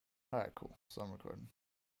All right, cool. So I'm recording.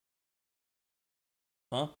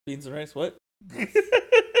 Huh? Beans and rice? What? Yes,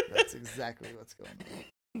 that's exactly what's going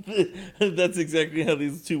That's exactly how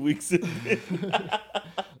these 2 weeks have been. on.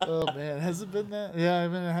 Oh man, has it been that? Yeah, I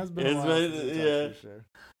mean it has been a It's while since we been, talked yeah. for sure.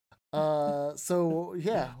 So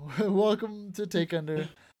yeah, welcome to Take Under.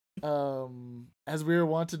 As we were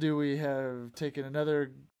wont to do, we have taken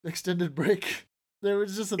another extended break. There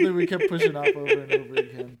was just something we kept pushing off over and over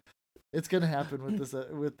again. It's gonna happen with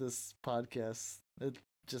this podcast. It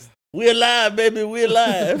just We're live, baby. We're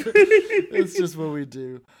live. it's just what we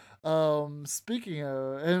do. Speaking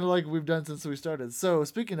of, and like we've done since we started. So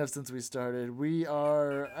speaking of since we started, we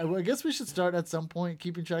are. I guess we should start at some point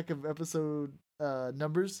keeping track of episode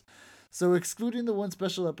numbers. So excluding the one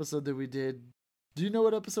special episode that we did, do you know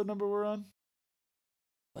what episode number we're on?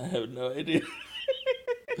 I have no idea.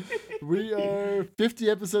 We are 50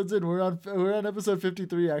 episodes in. We're on episode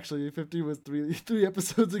 53 actually. 50 was three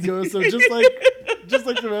episodes ago. So just like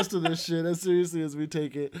the rest of this shit, as seriously as we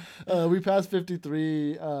take it, we passed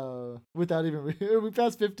 53 without even we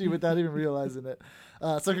passed 50 without even realizing it.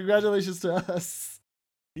 So congratulations to us.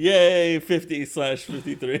 Yay,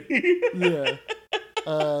 50/53.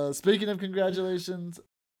 Yeah. Speaking of congratulations,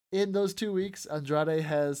 in those 2 weeks, Andrade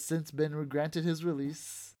has since been granted his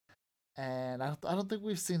release, and I don't think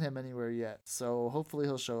we've seen him anywhere yet. So hopefully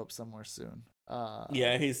he'll show up somewhere soon.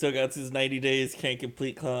 Yeah, he still got his 90 days can't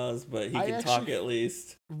complete clause, but he I can talk actually at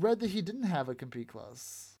least. read that he didn't have a compete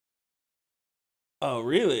clause. Oh,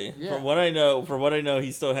 really? Yeah. From what I know,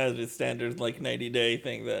 he still has his standard like 90-day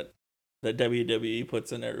thing that WWE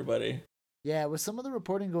puts in everybody. Yeah, with some of the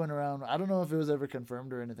reporting going around, I don't know if it was ever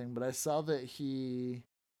confirmed or anything, but I saw that he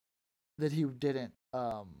didn't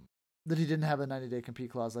have a 90-day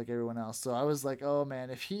compete clause like everyone else. So I was like, oh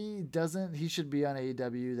man, if he doesn't, he should be on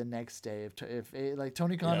AEW the next day. If like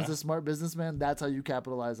Tony Khan is Yeah. a smart businessman, that's how you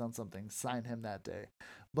capitalize on something. Sign him that day.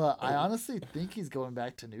 But I honestly think he's going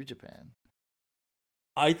back to New Japan.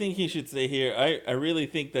 I think he should stay here. I really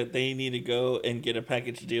think that they need to go and get a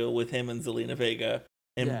package deal with him and Zelina Vega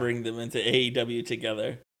and Yeah. bring them into AEW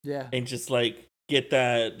together Yeah. and just like get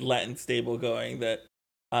that Latin stable going that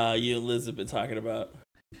you and Liz have been talking about.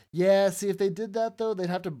 Yeah, see, if they did that though, they'd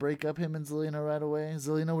have to break up him and Zelina right away.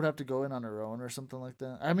 Zelina would have to go in on her own or something like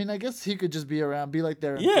that. I mean, I guess he could just be around, be like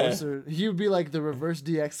their Yeah. enforcer. He would be like the reverse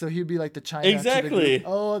DX, so he'd be like the China. to the Exactly. group.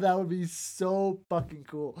 Oh, that would be so fucking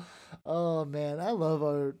cool. Oh man, I love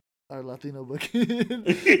our Latino look.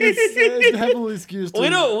 It's heavily skewed. We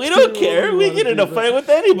don't care. We get in a fight with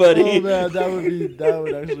anybody. Oh man, that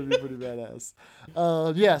would actually be pretty badass.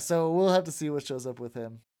 Yeah, so we'll have to see what shows up with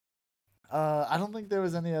him. I don't think there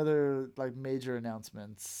was any other like major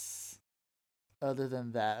announcements other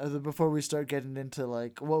than that. Before we start getting into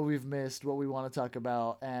like what we've missed, what we want to talk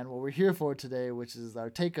about, and what we're here for today, which is our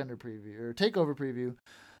takeover preview.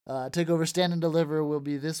 Takeover Stand and Deliver will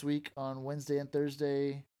be this week on Wednesday and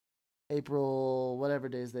Thursday, April whatever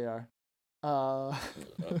days they are.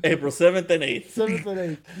 April 7th and 8th. 7th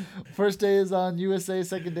and 8th. First day is on USA.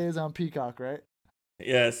 Second day is on Peacock, right?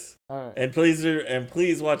 Yes. All right. And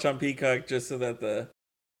please watch on Peacock just so that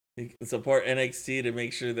you can support NXT to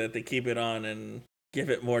make sure that they keep it on and give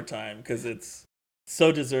it more time because it's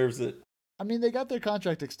so deserves it. I mean, they got their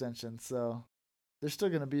contract extension, so they're still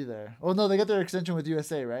gonna be there. Oh no, they got their extension with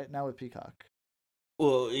USA, right? Now with Peacock.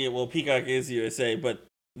 Well, yeah, Peacock is USA, but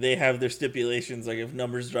they have their stipulations like if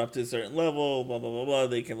numbers drop to a certain level, blah blah blah blah,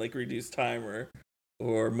 they can like reduce time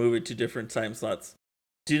or move it to different time slots.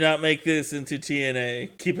 Do not make this into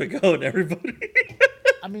TNA. Keep it going, everybody.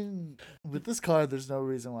 I mean, with this card, there's no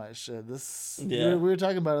reason why it should. Yeah. We were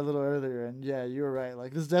talking about it a little earlier, and yeah, you were right.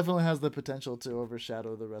 Like, this definitely has the potential to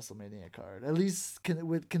overshadow the WrestleMania card. At least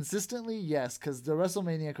with consistently, yes, because the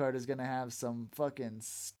WrestleMania card is gonna have some fucking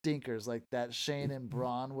stinkers like that Shane and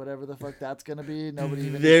Braun, whatever the fuck that's gonna be. Nobody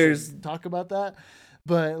even needs to talk about that.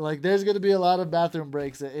 But like, there's gonna be a lot of bathroom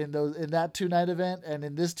breaks in that 2-night event, and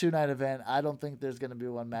in this 2-night event, I don't think there's gonna be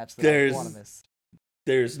one match that I want to miss.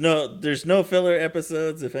 There's no filler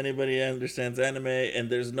episodes if anybody understands anime, and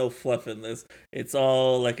there's no fluff in this. It's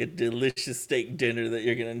all like a delicious steak dinner that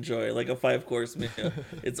you're gonna enjoy, like a 5-course meal.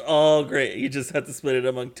 It's all great. You just have to split it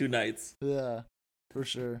among 2 nights. Yeah, for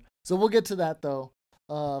sure. So we'll get to that though.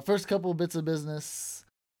 First couple bits of business.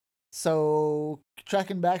 So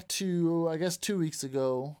tracking back to I guess 2 weeks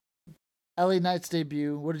ago, LA Knight's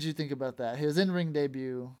debut. What did you think about that? His in-ring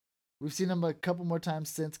debut. We've seen him a couple more times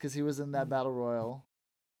since because he was in that Battle Royal.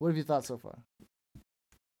 What have you thought so far?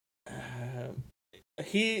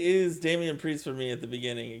 He is Damian Priest for me at the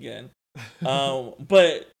beginning again,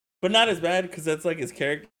 but not as bad because that's like his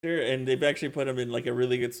character, and they've actually put him in like a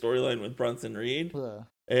really good storyline with Bronson Reed,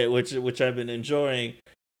 which I've been enjoying.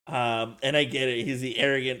 And I get it. He's the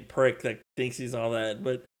arrogant prick that thinks he's all that,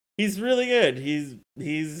 but he's really good.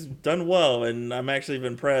 He's done well, and I'm actually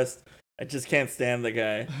impressed. I just can't stand the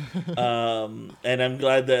guy. And I'm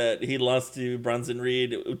glad that he lost to Bronson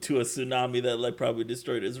Reed to a tsunami that like probably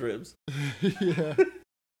destroyed his ribs. Yeah.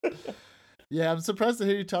 Yeah, I'm surprised to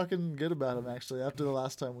hear you talking good about him, actually, after the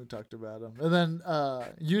last time we talked about him. And then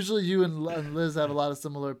usually you and Liz have a lot of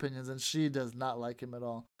similar opinions, and she does not like him at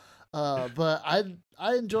all. But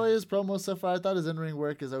I enjoy his promo so far. I thought his in-ring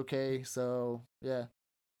work is okay, so yeah.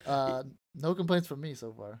 No complaints from me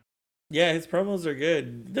so far. Yeah, his promos are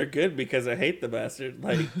good. They're good because I hate the bastard.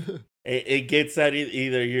 Like, it gets at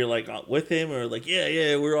either you're like with him or like,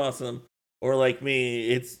 yeah, we're awesome. Or like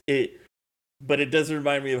me, but it does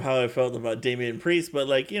remind me of how I felt about Damian Priest. But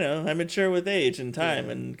like, I mature with age and time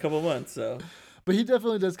and a couple months. So, but he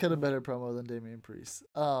definitely does cut a better promo than Damian Priest.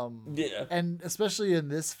 Yeah, and especially in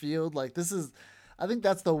this field, like I think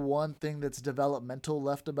that's the one thing that's developmental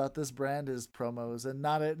left about this brand is promos, and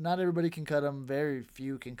not everybody can cut them. Very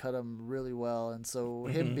few can cut them really well, and so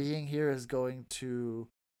him being here is going to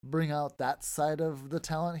bring out that side of the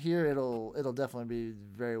talent here. It'll definitely be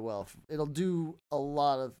very well. It'll do a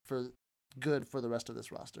lot of good for the rest of this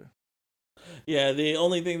roster. Yeah, the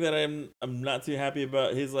only thing that I'm not too happy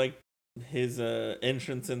about his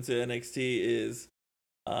entrance into NXT is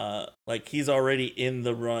like he's already in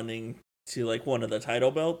the running to like one of the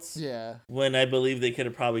title belts. Yeah. When I believe they could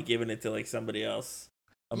have probably given it to like somebody else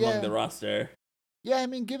among the roster. Yeah, I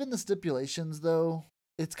mean, given the stipulations though,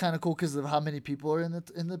 it's kind of cool because of how many people are in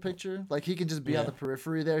the picture. Like he can just be on the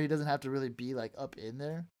periphery there. He doesn't have to really be like up in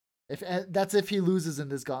there. If he loses in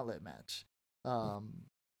this gauntlet match.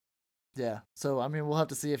 Yeah. So I mean, we'll have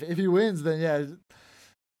to see if he wins. Then yeah,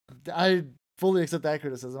 I fully accept that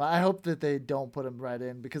criticism. I hope that they don't put him right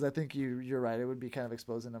in because I think you're right. It would be kind of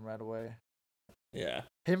exposing him right away. Yeah.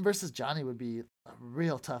 Him versus Johnny would be a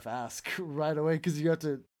real tough ask right away because you have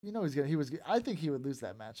to, I think he would lose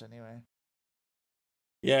that match anyway.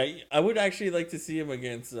 Yeah, I would actually like to see him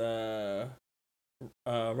against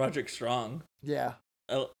Roderick Strong. Yeah.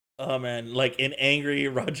 Oh man, like an angry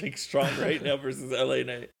Roderick Strong right now versus LA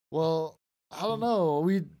Knight. Well, I don't know.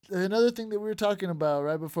 Another thing that we were talking about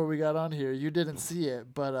right before we got on here, you didn't see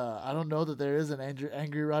it, but I don't know that there is an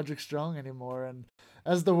angry Roderick Strong anymore. And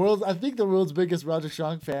as I think the world's biggest Roderick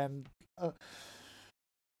Strong fan,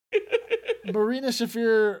 Marina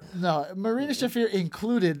Shafir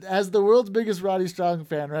included, as the world's biggest Roddy Strong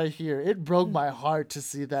fan right here. It broke my heart to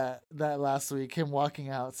see that last week, him walking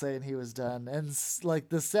out saying he was done, and like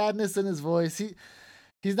the sadness in his voice.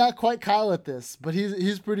 He's not quite Kyle at this, but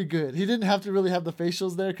he's pretty good. He didn't have to really have the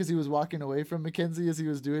facials there because he was walking away from Mackenzie as he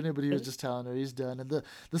was doing it, but he was just telling her he's done. And the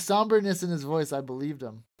somberness in his voice, I believed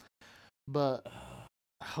him. But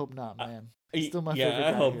I hope not, man. He's still my favorite guy.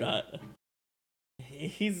 I hope not.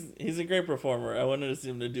 He's a great performer. I wanted to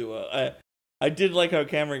see him to do well. I did like how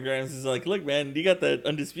Cameron Grimes is like, look, man, you got that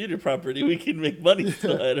undisputed property. We can make money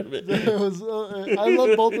still out of it. I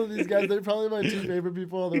love both of these guys. They're probably my two favorite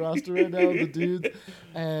people on the roster right now, the dudes.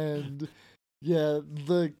 And yeah,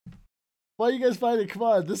 why are you guys fighting? Come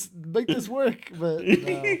on, make this work. But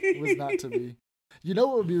no, it was not to be. You know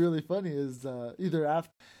what would be really funny is either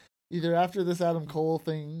after this Adam Cole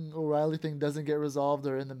thing, O'Reilly thing doesn't get resolved,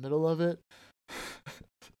 or in the middle of it.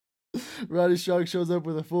 Roddy Strong shows up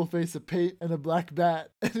with a full face of paint and a black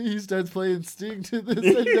bat, and he starts playing Sting to this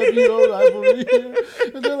NWO rivalry here.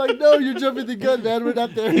 And they're like, "No, you're jumping the gun, man. We're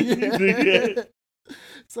not there yet."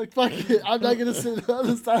 It's like, fuck it. I'm not gonna sit on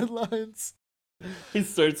the sidelines. He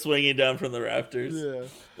starts swinging down from the rafters.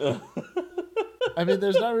 Yeah. I mean,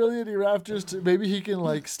 there's not really any rafters. Maybe he can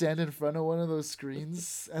like stand in front of one of those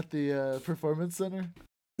screens at the performance center,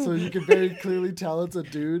 so you can very clearly tell it's a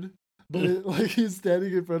dude. But he's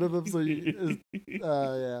standing in front of them, so yeah. He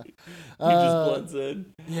just blends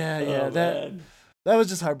in. Yeah, that was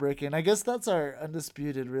just heartbreaking. I guess that's our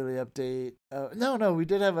Undisputed really update. No, we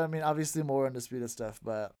did have, obviously more Undisputed stuff,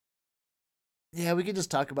 but yeah, we can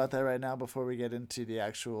just talk about that right now before we get into the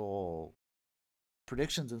actual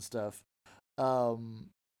predictions and stuff.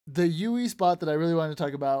 The UE spot that I really wanted to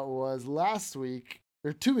talk about was last week,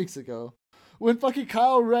 or 2 weeks ago, when fucking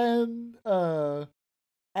Kyle ran,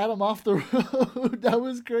 Adam off the road. That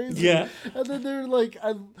was crazy. Yeah. And then they're like,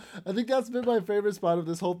 I think that's been my favorite spot of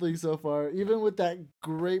this whole thing so far. Even with that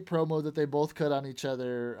great promo that they both cut on each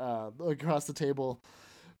other across the table.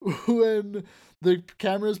 when the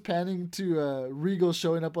camera's panning to Regal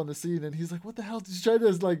showing up on the scene, and he's like, "What the hell?" He's trying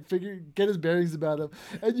to like get his bearings about him,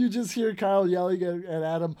 and you just hear Kyle yelling at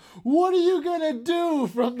Adam, "What are you gonna do?"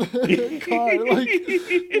 from the car. Like,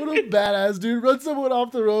 what a badass dude! Run someone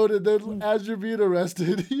off the road, and then as you're being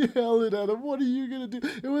arrested, yelling at him, "What are you gonna do?"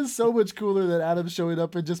 It was so much cooler than Adam showing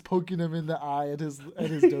up and just poking him in the eye at his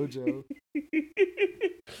dojo.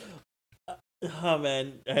 Oh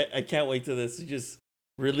man, I can't wait to this. Just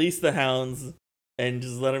release the hounds and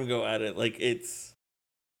just let them go at it. Like it's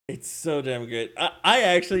so damn great. I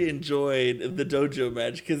actually enjoyed the dojo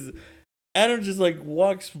match because Adam just like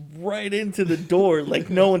walks right into the door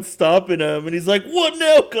like no one's stopping him, and he's like, "What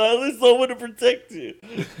now, Kyle? There's someone to protect you."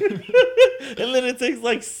 And then it takes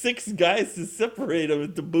like 6 guys to separate him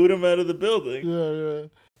and to boot him out of the building. Yeah.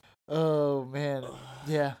 Oh man,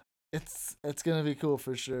 yeah. It's gonna be cool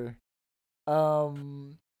for sure. I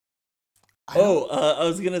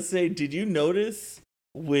was gonna say, did you notice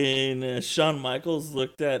when Shawn Michaels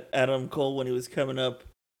looked at Adam Cole when he was coming up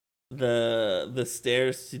the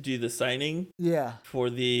stairs to do the signing? Yeah.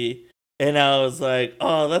 And I was like,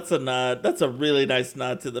 oh, that's a nod. That's a really nice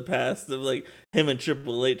nod to the past of like him and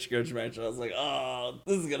Triple H grudge match. I was like, oh,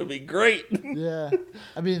 this is gonna be great. Yeah,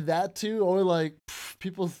 I mean that too, or like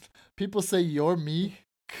people say you're me,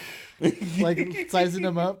 like sizing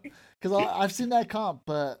him up. Because I've seen that comp,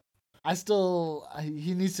 but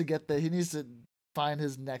he needs to get there. He needs to find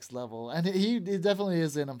his next level, and he definitely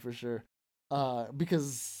is in him for sure.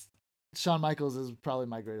 Because Shawn Michaels is probably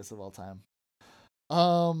my greatest of all time.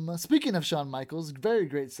 Speaking of Shawn Michaels, very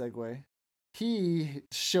great segue. He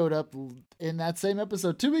showed up in that same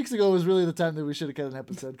episode 2 weeks ago. Was really the time that we should have cut an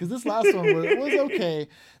episode because this last one was okay.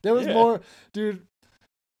 There was more, dude.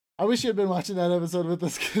 I wish you had been watching that episode with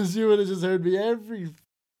us because you would have just heard me every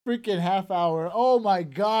freaking half hour. Oh my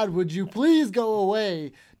God, would you please go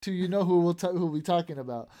away to who we'll be talking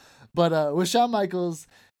about. But with Shawn Michaels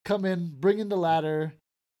come in, bring in the ladder,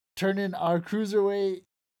 turn in our cruiserweight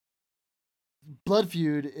blood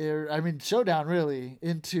feud, showdown really,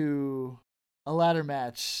 into a ladder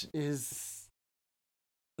match it's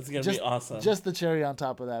gonna be awesome. Just the cherry on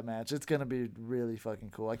top of that match. It's gonna be really fucking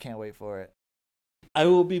cool. I can't wait for it. I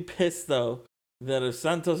will be pissed though that if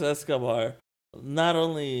Santos Escobar not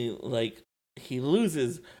only like he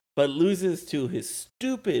loses, but loses to his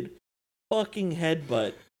stupid fucking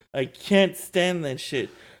headbutt. I can't stand that shit.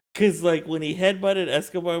 Cause like when he headbutted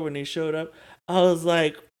Escobar when he showed up, I was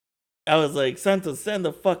like, Santos, stand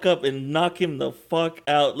the fuck up and knock him the fuck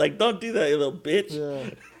out. Like, don't do that, you little bitch. Yeah.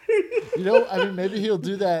 Maybe he'll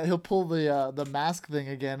do that. He'll pull the mask thing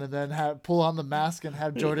again, and then pull on the mask and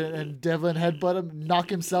have Jordan and Devlin headbutt him, knock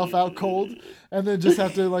himself out cold, and then just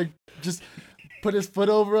have to just put his foot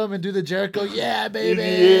over him and do the Jericho, yeah,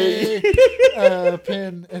 baby,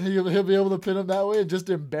 pin, and he'll be able to pin him that way and just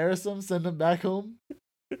embarrass him, send him back home.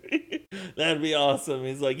 That'd be awesome.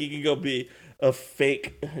 He's like, he can go be a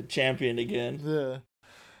fake champion again. Yeah.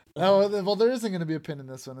 Oh, well, there isn't going to be a pin in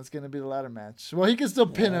this one. It's going to be the ladder match. Well, he can still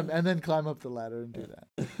pin him and then climb up the ladder and do that.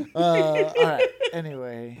 All right.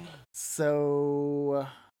 Anyway, so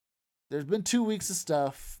there's been 2 weeks of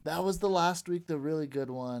stuff. That was the last week, the really good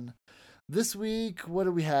one. This week, what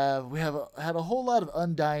do we have? We had a whole lot of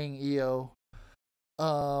Undying EO.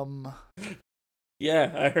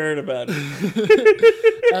 Yeah, I heard about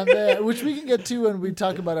it. And then, which we can get to when we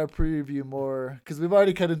talk about our preview more, because we've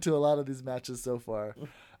already cut into a lot of these matches so far.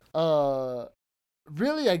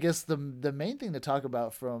 Really, I guess the main thing to talk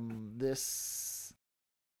about from this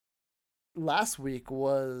last week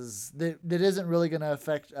was that isn't really going to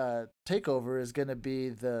affect TakeOver is going to be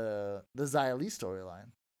the Xia Li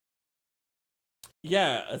storyline.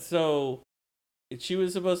 Yeah, so it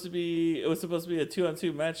was supposed to be a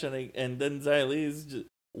 2-on-2 match, and then Xia Li's just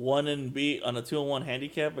won and beat on a 2-on-1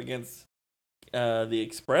 handicap against the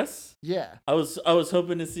Express. Yeah, I was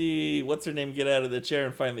hoping to see what's her name get out of the chair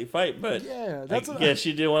and finally fight, but yeah,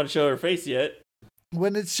 she didn't want to show her face yet.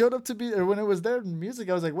 When it showed up to be, or when it was there in music,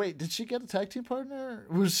 I was like, wait, did she get a tag team partner?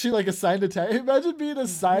 Was she assigned a tag? Imagine being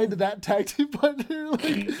assigned that tag team partner.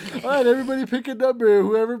 All right, everybody pick a number.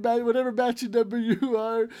 Whatever matching number you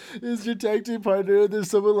are is your tag team partner. And there's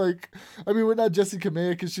someone we're not Jessie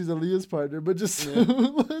Kamea because she's Aaliyah's partner, but just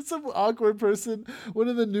some awkward person. One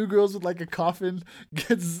of the new girls with a coffin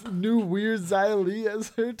gets new weird Xia Li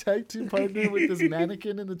as her tag team partner with this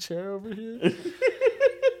mannequin in the chair over here.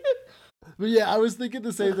 But yeah, I was thinking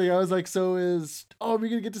the same thing. I was like, so are we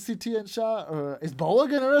going to get to see Tian Sha? Or is Boa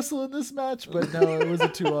going to wrestle in this match? But no, it was a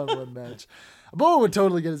 2-on-1 match. Boa would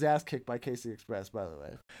totally get his ass kicked by Casey Express, by the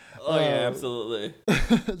way. Oh, yeah, absolutely.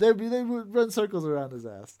 They would run circles around his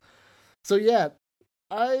ass. So yeah,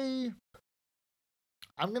 I'm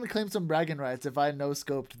gonna claim some bragging rights if I no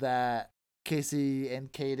scoped that Casey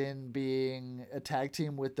and Caden being a tag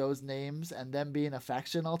team with those names and them being a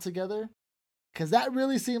faction altogether. Because that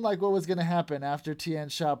really seemed like what was going to happen after Tian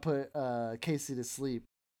Sha put Casey to sleep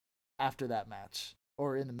after that match.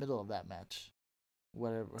 Or in the middle of that match.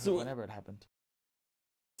 Whenever it happened.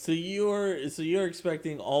 So you're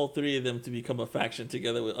expecting all three of them to become a faction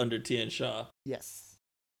together under Tian Sha? Yes.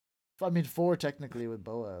 I mean, 4 technically with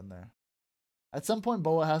Boa in there. At some point,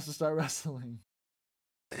 Boa has to start wrestling.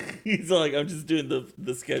 He's like, I'm just doing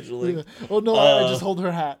the scheduling. Yeah. Oh no, I just hold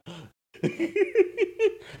her hat.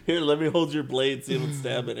 Here, let me hold your blade so you don't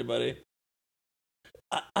stab anybody.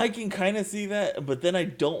 I can kind of see that, but then I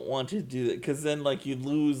don't want to do that because then like you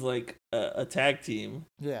lose like a tag team.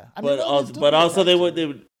 Yeah, but also they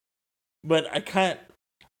would. But I can't.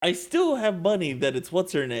 I still have money that it's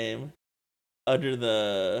what's her name under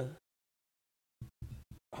the.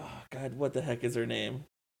 Oh God, what the heck is her name?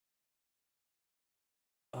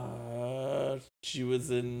 She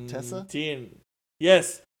was in Tessa.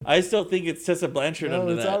 Yes, I still think it's Tessa Blanchard. No,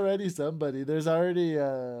 under it's that. already somebody. There's already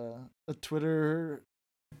a Twitter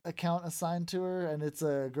account assigned to her, and it's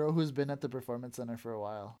a girl who's been at the Performance Center for a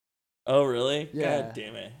while. Oh, really? Yeah. God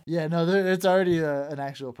damn it. Yeah, no, it's already an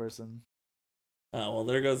actual person. Oh, well,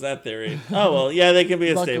 there goes that theory. Oh, well, yeah, they can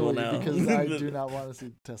be a Luckily, stable now. because I do not want to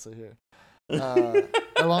see Tessa here.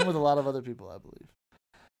 Along with a lot of other people, I believe.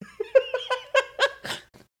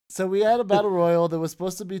 So we had a battle royal that was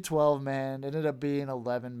supposed to be 12-man, ended up being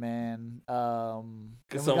 11-man. We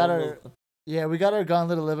got our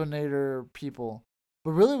Gauntlet Eliminator people.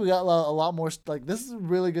 But really, we got a lot more. Like, this is a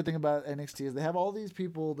really good thing about NXT is they have all these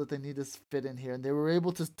people that they need to fit in here, and they were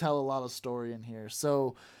able to tell a lot of story in here.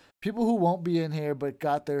 So people who won't be in here but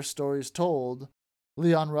got their stories told,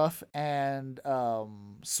 Leon Ruff and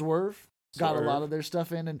Swerve got a lot of their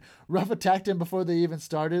stuff in, and Ruff attacked him before they even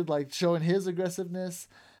started, like showing his aggressiveness.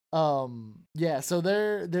 So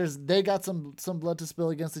they got some blood to spill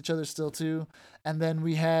against each other still too. And then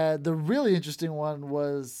we had the really interesting one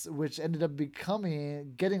which ended up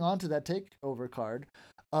getting onto that takeover card,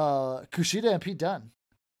 Kushida and Pete Dunne.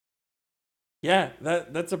 Yeah,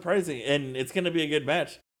 that's surprising, and it's gonna be a good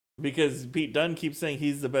match because Pete Dunne keeps saying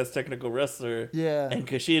he's the best technical wrestler. Yeah, and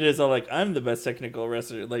Kushida's all like, I'm the best technical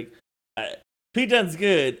wrestler. Like, Pete Dunne's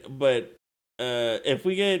good, but if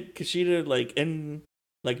we get Kushida like in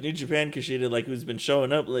like New Japan Kushida, like who's been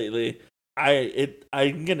showing up lately,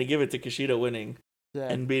 I'm gonna give it to Kushida winning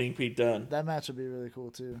and beating Pete Dunne. That match would be really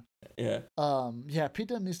cool too. Yeah. Pete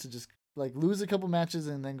Dunne needs to just like lose a couple matches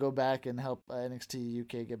and then go back and help NXT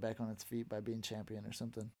UK get back on its feet by being champion or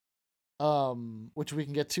something. Which we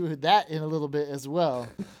can get to that in a little bit as well.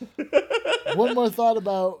 One more thought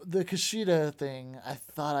about the Kushida thing. I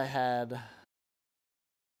thought I had.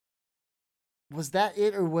 Was that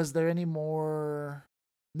it, or was there any more?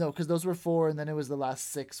 No, because those were 4, and then it was the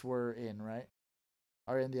last 6 were in, right?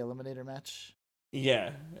 Are in the Eliminator match.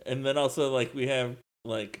 Yeah, and then also like we have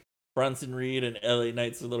like Bronson Reed and LA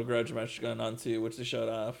Knight's little grudge match going on too, which they showed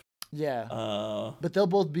off. Yeah. But they'll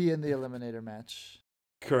both be in the Eliminator match.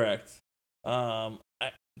 Correct.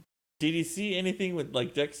 Did you see anything with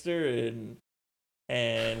like Dexter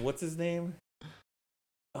and what's his name?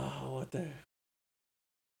 Oh, what the?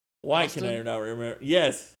 Why Austin? Can I not remember?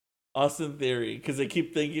 Yes, Austin Theory, because they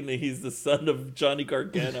keep thinking that he's the son of Johnny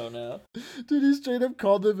Gargano now. Dude, he straight up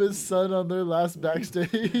called him his son on their last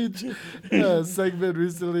backstage segment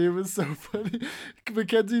recently. It was so funny.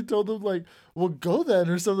 Mackenzie told him, like, well, go then,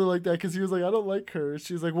 or something like that, because he was like, I don't like her.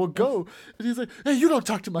 She's like, well, go. And he's like, hey, you don't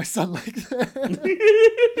talk to my son like that.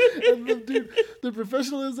 And the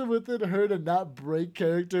professionalism within her to not break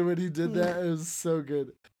character when he did that is so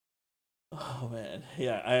good. Oh, man.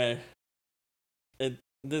 Yeah,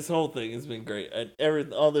 this whole thing has been great.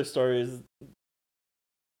 All their stories.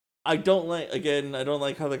 I don't like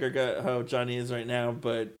how Johnny is right now,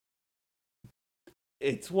 but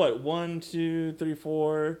it's what 1, 2, 3,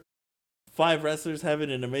 4, 5 wrestlers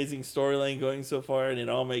having an amazing storyline going so far, and it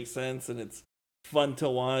all makes sense, and it's fun to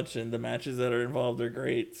watch, and the matches that are involved are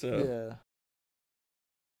great. So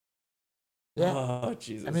yeah. Oh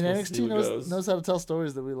Jesus! I mean, NXT knows how to tell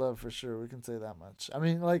stories that we love for sure. We can say that much. I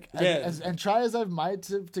mean, like, and try as I might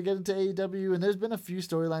to get into AEW, and there's been a few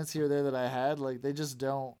storylines here or there that I had, like, they just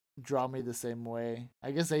don't draw me the same way.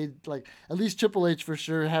 I guess at least Triple H for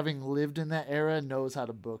sure, having lived in that era, knows how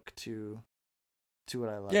to book to what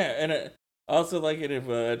I like. Yeah, and I also like it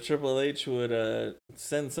if Triple H would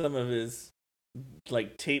send some of his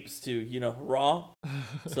like tapes to Raw,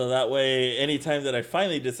 so that way anytime that I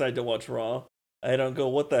finally decide to watch Raw, I don't go,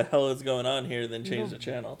 what the hell is going on here? Then change the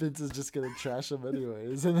channel. Vince is just gonna trash him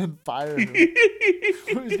anyways, and then fire him.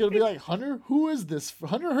 He's gonna be like, Hunter, who is this?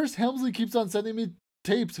 Hunter Hearst Helmsley keeps on sending me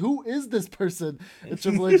tapes. Who is this person? And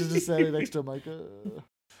Triple H is just standing next to him like,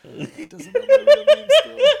 he doesn't know my real name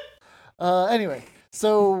still. Anyway,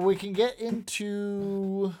 so we can get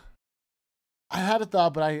into. I had a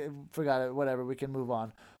thought, but I forgot it. Whatever, we can move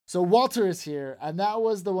on. So Walter is here, and that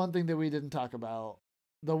was the one thing that we didn't talk about.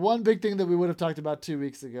 The one big thing that we would have talked about 2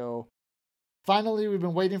 weeks ago. Finally, we've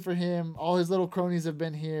been waiting for him. All his little cronies have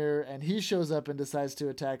been here, and he shows up and decides to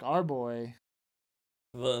attack our boy.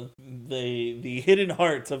 The hidden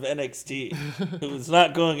heart of NXT, who's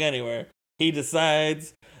not going anywhere. He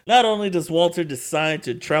decides, not only does Walter decide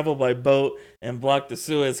to travel by boat and block the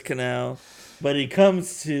Suez Canal, but he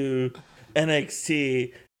comes to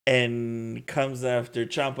NXT and comes after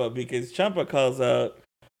Ciampa because Ciampa calls out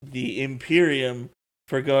the Imperium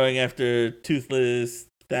for going after Toothless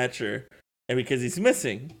Thatcher, and because he's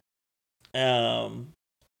missing.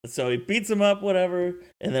 So he beats him up, whatever,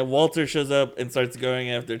 and then Walter shows up and starts going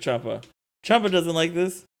after Ciampa. Ciampa doesn't like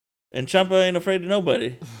this, and Ciampa ain't afraid of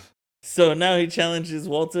nobody. So now he challenges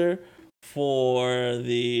Walter for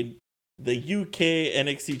the UK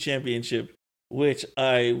NXT Championship, which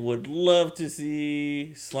I would love to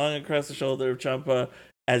see slung across the shoulder of Ciampa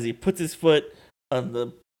as he puts his foot on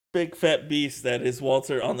the big fat beast that is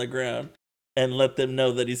Walter on the ground and let them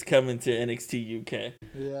know that he's coming to NXT UK.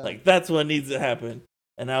 Yeah. Like, that's what needs to happen,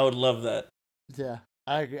 and I would love that. Yeah,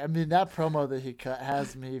 I agree. I mean, that promo that he cut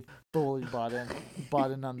has me fully bought in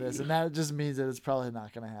on this, and that just means that it's probably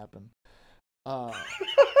not going to happen.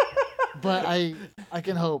 But I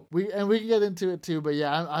can hope we can get into it too. But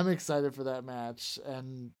yeah, I'm excited for that match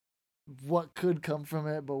and what could come from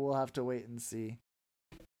it, but we'll have to wait and see.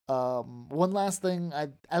 One last thing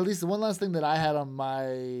that I had on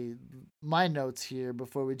my notes here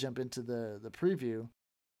before we jump into the preview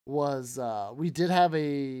was we did have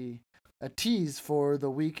a tease for the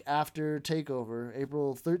week after TakeOver,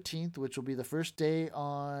 April 13th, which will be the first day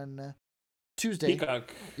on Tuesday.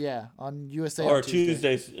 Peacock. Yeah, on USA. Or on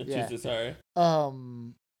Tuesday. Tuesday, sorry.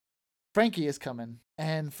 Frankie is coming,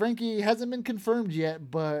 and Frankie hasn't been confirmed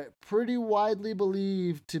yet, but pretty widely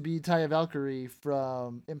believed to be Taya Valkyrie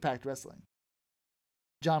from Impact Wrestling,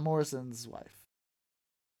 John Morrison's wife.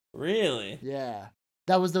 Really? Yeah,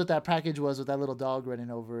 that was what that package was, with that little dog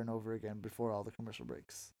running over and over again before all the commercial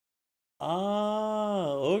breaks.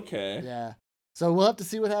 Oh, okay. Yeah. So we'll have to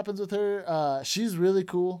see what happens with her. She's really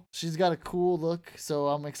cool. She's got a cool look, so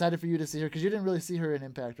I'm excited for you to see her because you didn't really see her in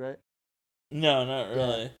Impact, right? No, not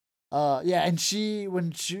really. Yeah, and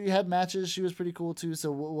when she had matches, she was pretty cool too.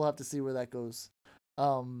 So we'll have to see where that goes.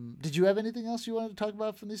 Did you have anything else you wanted to talk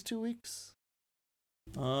about from these 2 weeks?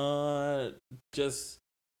 Just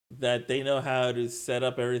that they know how to set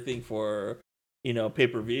up everything for,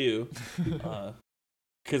 pay-per-view.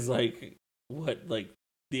 Cause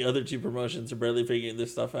the other two promotions are barely figuring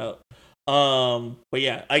this stuff out. But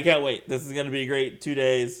yeah, I can't wait. This is gonna be a great 2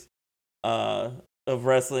 days of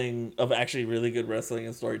wrestling, of actually really good wrestling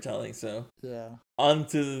and storytelling. So yeah, on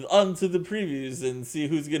to the previews and see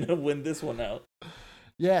who's gonna win this one out.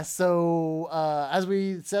 Yeah, so as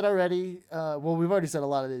we said already, we've already said a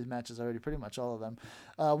lot of these matches already, pretty much all of them.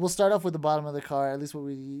 We'll start off with the bottom of the card, at least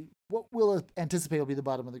what we'll anticipate will be the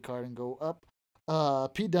bottom of the card, and go up.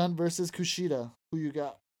 Pete Dunne versus Kushida. Who you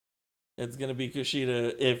got? It's gonna be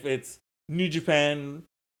Kushida. If it's New Japan,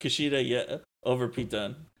 Kushida, over Pete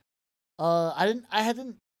Dunne. I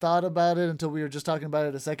hadn't thought about it until we were just talking about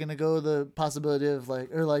it a second ago. The possibility of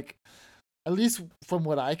at least from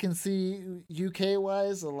what I can see, UK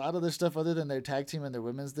wise, a lot of their stuff other than their tag team and their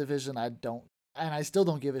women's division, I still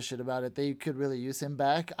don't give a shit about it. They could really use him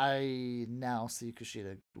back. I now see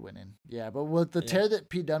Kushida winning. Yeah, but with the tear that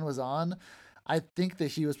Pete Dunne was on, I think that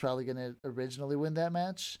he was probably going to originally win that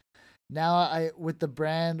match. Now with the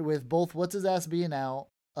brand, with both what's his ass being out,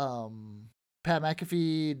 Pat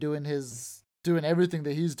McAfee doing everything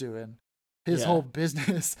that he's doing, his whole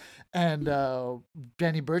business, and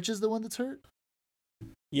Danny Burch is the one that's hurt.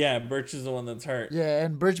 Yeah, Burch is the one that's hurt. Yeah,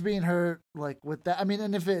 and Burch being hurt, with that, I mean,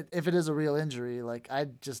 and if it is a real injury, I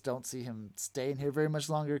just don't see him staying here very much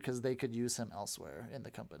longer because they could use him elsewhere in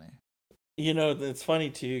the company. It's funny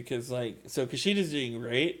too because so Kushida's doing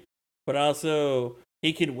great, but also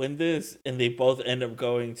he could win this, and they both end up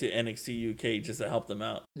going to NXT UK just to help them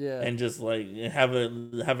out. Yeah, and just have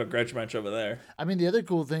a grudge match over there. I mean, the other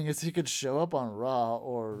cool thing is he could show up on Raw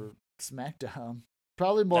or SmackDown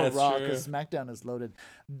Probably more That's Raw true. because SmackDown is loaded.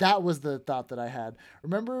 That was the thought that I had.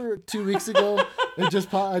 Remember 2 weeks ago, they just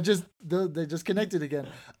connected again.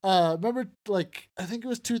 Remember, like, I think it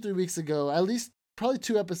was 2-3 weeks ago, at least probably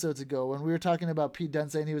 2 episodes ago, when we were talking about Pete Dunne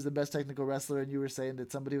saying he was the best technical wrestler, and you were saying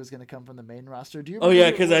that somebody was going to come from the main roster. Do you Oh remember yeah, who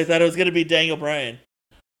it because I was? thought it was gonna be Daniel Bryan.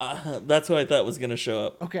 That's who I thought was gonna show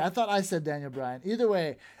up. Okay, I thought I said Daniel Bryan. Either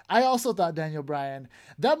way, I also thought Daniel Bryan.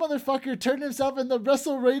 That motherfucker turned himself in the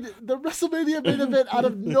WrestleMania main event out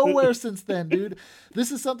of nowhere since then, dude.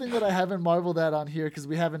 This is something that I haven't marveled at on here because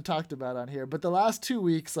we haven't talked about on here. But the last 2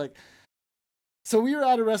 weeks, like, so we were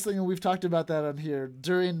out of wrestling and we've talked about that on here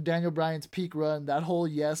during Daniel Bryan's peak run, that whole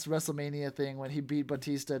WrestleMania thing when he beat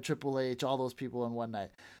Batista, Triple H, all those people in one night.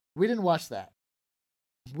 We didn't watch that.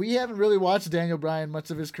 We haven't really watched Daniel Bryan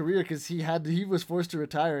much of his career because he was forced to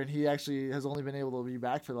retire and he actually has only been able to be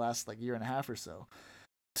back for the last like year and a half or so.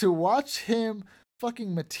 To watch him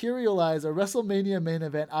fucking materialize a WrestleMania main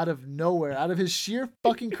event out of nowhere, out of his sheer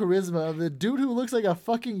fucking charisma of the dude who looks like a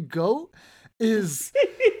fucking goat is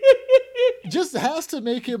just has to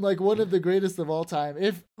make him like one of the greatest of all time.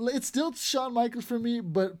 If it's still Shawn Michaels for me,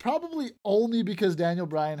 but probably only because Daniel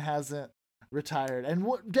Bryan hasn't retired. And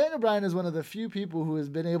Daniel Bryan is one of the few people who has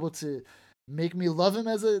been able to make me love him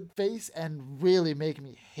as a face and really make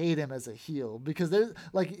me hate him as a heel. Because there's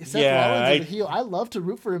like Seth Rollins as a heel, I love to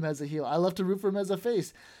root for him as a heel. I love to root for him as a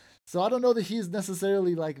face. So I don't know that he's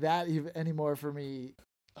necessarily like that anymore for me.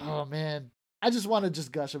 Oh man, I just want to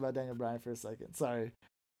just gush about Daniel Bryan for a second. Sorry.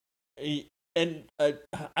 And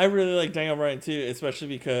I really like Daniel Bryan too, especially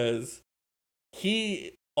because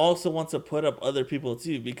he also wants to put up other people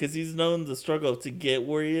too, because he's known the struggle to get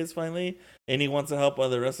where he is finally, and he wants to help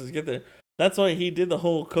other wrestlers get there. That's why he did the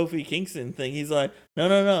whole Kofi Kingston thing. He's like,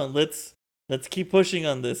 no, let's keep pushing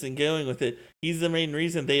on this and going with it. He's the main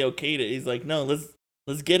reason they okayed it. He's like, no,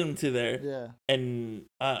 let's get him to there. Yeah. And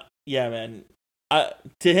yeah, man. I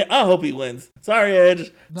hope he wins. Sorry, Edge.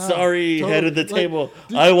 No, Sorry, totally. head of the table.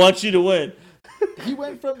 Dude, I want you to win. He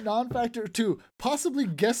went from non-factor to possibly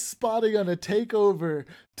guest spotting on a takeover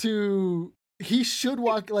to he should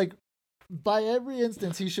walk, like, by every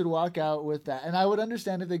instance he should walk out with that. And I would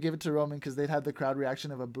understand if they give it to Roman because they'd have the crowd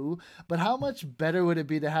reaction of a boo, but how much better would it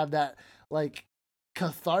be to have that like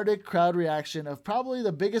cathartic crowd reaction of probably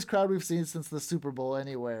the biggest crowd we've seen since the Super Bowl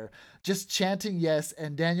anywhere, just chanting yes,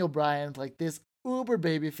 and Daniel Bryan like this uber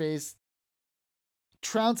babyface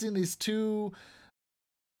trouncing these two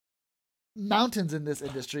mountains in this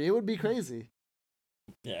industry. It would be crazy.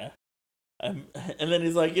 Yeah. And then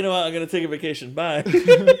he's like, you know what? I'm going to take a vacation. Bye. He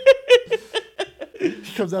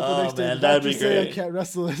comes out the next day. That'd be great. I can't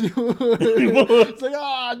wrestle anymore. It's like,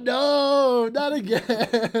 oh, no, not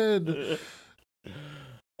again.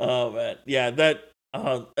 Oh, man. Yeah, that's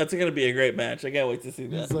going to be a great match. I can't wait to see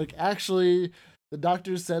that. It's like, actually, the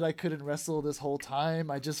doctors said I couldn't wrestle this whole time.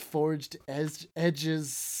 I just forged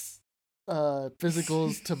Edge's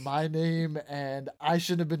physicals to my name, and I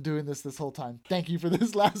shouldn't have been doing this whole time. Thank you for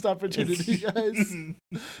this last opportunity, guys.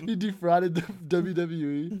 He defrauded the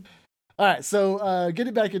WWE. All right, so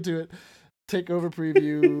getting back into it, takeover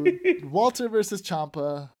preview. Walter versus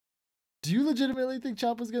Ciampa. Do you legitimately think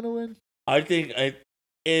Ciampa's gonna win? I think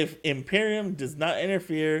if Imperium does not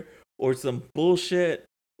interfere, or some bullshit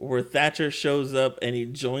where Thatcher shows up and he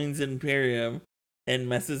joins Imperium and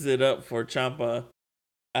messes it up for Ciampa,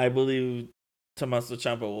 I believe Tommaso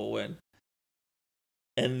Ciampa will win.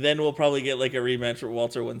 And then we'll probably get like a rematch where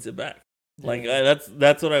Walter wins it back. Yeah. Like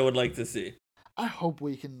that's what I would like to see. I hope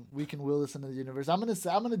we can will this into the universe. I'm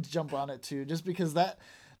gonna jump on it too, just because that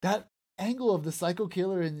angle of the Psycho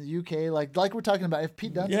Killer in the UK, like we're talking about, if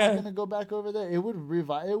Pete Dunne's not gonna go back over there, it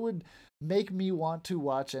would make me want to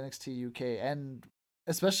watch NXT UK, and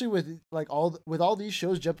especially with all these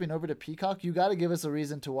shows jumping over to Peacock, you got to give us a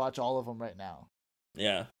reason to watch all of them right now.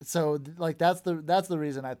 Yeah. So like that's the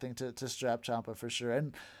reason I think to strap Ciampa for sure.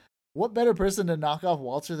 And what better person to knock off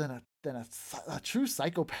Walter than a true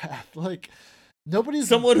psychopath? Like nobody's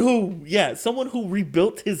someone who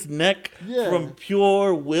rebuilt his neck from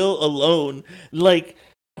pure will alone. Like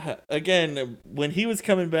again, when he was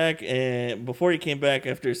coming back and before he came back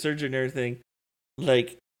after surgery and everything,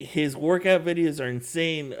 like his workout videos are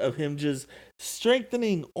insane of him just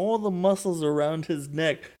strengthening all the muscles around his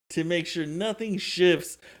neck to make sure nothing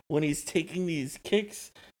shifts when he's taking these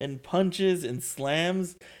kicks and punches and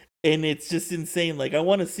slams. And it's just insane. Like, I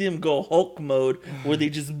want to see him go Hulk mode where they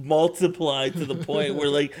just multiply to the point where,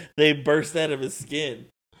 like, they burst out of his skin.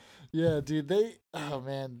 Yeah, dude. Oh,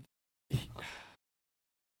 man.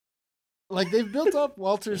 Like, they've built up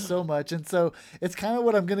Walter so much. And so it's kind of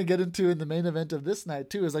what I'm going to get into in the main event of this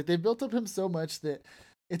night, too. Is, like, they've built up him so much that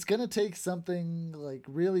it's gonna take something like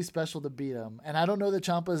really special to beat him. And I don't know that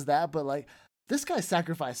Ciampa is that, but like this guy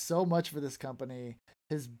sacrificed so much for this company.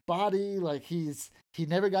 His body, like he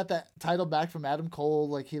never got that title back from Adam Cole.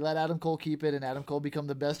 Like he let Adam Cole keep it, and Adam Cole become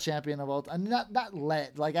the best champion of all time. Not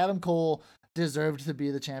let, like Adam Cole deserved to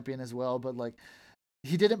be the champion as well, but like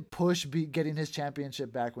he didn't push getting his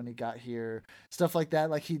championship back when he got here. Stuff like that.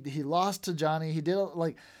 Like he lost to Johnny. He did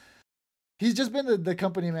like he's just been the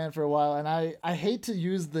company man for a while, and I hate to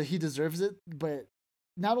use the he deserves it, but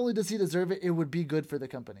not only does he deserve it, it would be good for the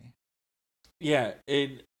company. Yeah,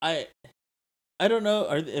 I don't know.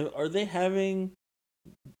 Are they having?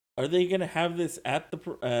 Are they gonna have this at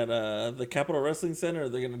the Capitol Wrestling Center? Or are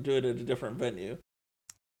they gonna do it at a different venue?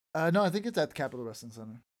 No, I think it's at the Capitol Wrestling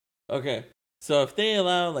Center. Okay, so if they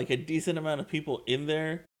allow like a decent amount of people in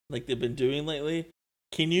there, like they've been doing lately,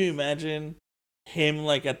 can you imagine him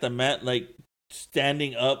like at the mat, like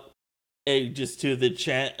standing up, just to the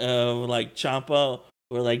chant of like Ciampa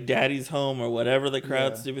or like Daddy's Home or whatever the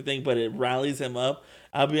crowd stupid thing, but it rallies him up.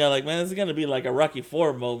 I'll be like, man, this is gonna be like a Rocky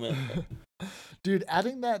IV moment. Dude,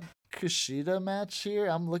 adding that Kushida match here,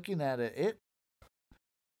 I'm looking at it.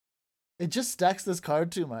 It just stacks this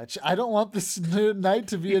card too much. I don't want this night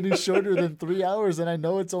to be any shorter than 3 hours, and I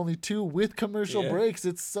know it's only 2 with commercial breaks.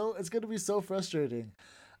 It's gonna be so frustrating.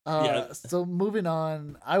 So moving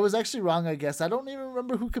on, I was actually wrong, I guess. I don't even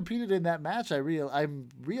remember who competed in that match. I'm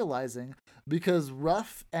realizing because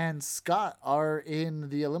Ruff and Scott are in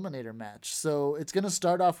the Eliminator match. So it's gonna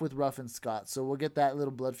start off with Ruff and Scott. So we'll get that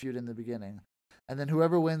little blood feud in the beginning, and then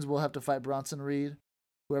whoever wins will have to fight Bronson Reed.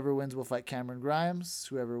 Whoever wins will fight Cameron Grimes.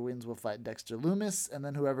 Whoever wins will fight Dexter Lumis, and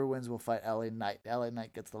then whoever wins will fight LA Knight. LA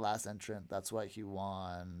Knight gets the last entrant. That's why he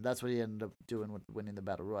won. That's what he ended up doing with winning the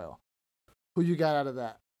Battle Royal. Who you got out of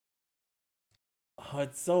that? Oh,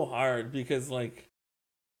 it's so hard because like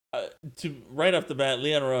to right off the bat,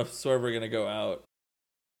 Leon Ruff, Swerve are gonna go out.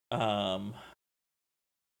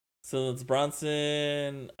 So it's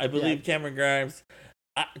Bronson, I believe Cameron Grimes.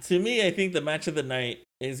 To me, I think the match of the night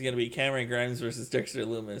is gonna be Cameron Grimes versus Dexter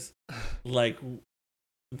Lumis, like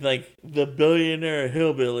the billionaire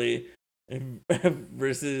hillbilly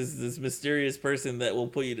versus this mysterious person that will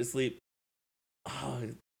put you to sleep. Oh,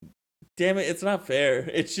 damn it, it's not fair.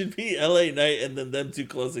 It should be LA Knight and then them two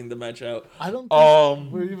closing the match out. I don't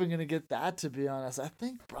think we're even gonna get that, to be honest. I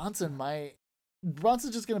think Bronson's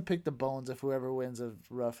just gonna pick the bones of whoever wins of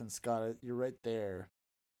Ruff and Scott. You're right there.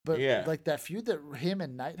 But like that feud that him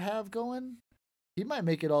and Knight have going, he might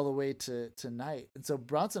make it all the way to Knight. And so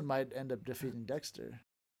Bronson might end up defeating Dexter.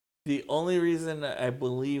 The only reason I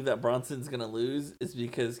believe that Bronson's gonna lose is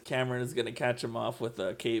because Cameron is gonna catch him off with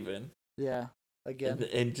a cave-in. Yeah. Again.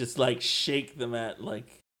 And just like shake the mat. Like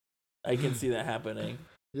I can see that happening.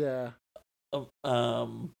 Yeah.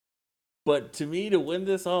 But to me, to win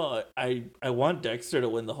this all, I want Dexter to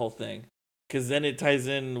win the whole thing, because then it ties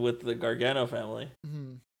in with the Gargano family.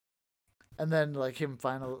 Mm-hmm. And then like him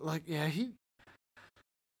finally, like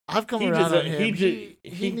I've come around on him.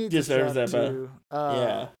 He needs deserves that too.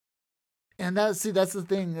 And that's the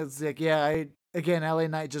thing. It's like LA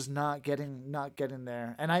Knight just not getting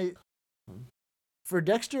there. And for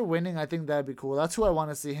Dexter winning, I think that'd be cool. That's who I want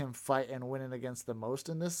to see him fight and winning against the most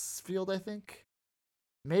in this field, I think.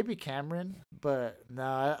 Maybe Cameron, but no,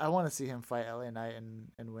 I want to see him fight LA Knight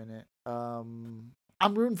and win it.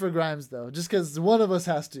 I'm rooting for Grimes though, just because one of us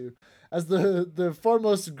has to. As the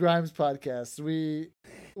foremost Grimes podcast,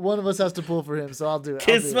 one of us has to pull for him, so I'll do it.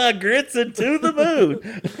 Kiss my grits into the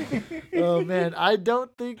moon. Oh man, I don't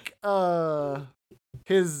think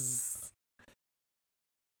his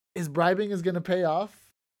bribing is gonna pay off,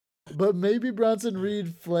 but maybe Bronson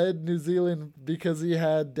Reed fled New Zealand because he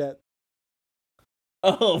had debt.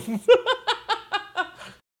 Oh.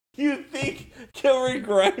 You think Cameron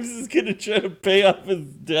Grimes is gonna try to pay off his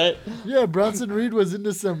debt? Yeah, Bronson Reed was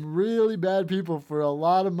into some really bad people for a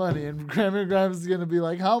lot of money, and Cameron Grimes is gonna be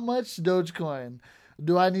like, "How much Dogecoin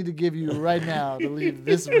do I need to give you right now to leave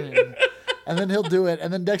this ring?" And then he'll do it,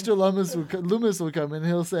 and then Dexter Lumis will come in, and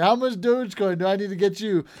he'll say, "How much Dogecoin do I need to get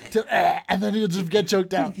you to?" And then he'll just get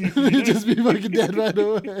choked out. He'll just be fucking dead right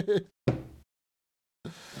away.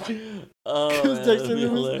 Dexter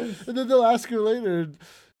Lumis, and then they'll ask her later.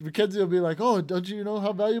 Mackenzie will be like, "Oh, don't you know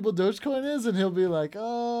how valuable Dogecoin is?" And he'll be like,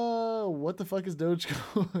 "Oh, what the fuck is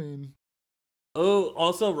Dogecoin?" Oh,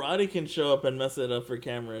 also Roddy can show up and mess it up for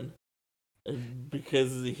Cameron,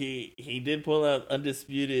 because he did pull out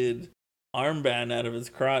undisputed armband out of his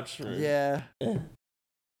crotch. Yeah,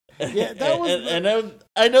 that was. And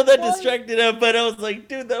I know that distracted him, but I was like,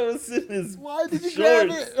 dude, that was in his. Why did he grab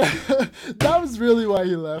it? That was really why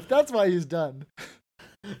he left. That's why he's done.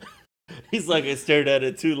 He's like, I stared at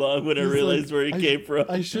it too long when I He's realized where he came from.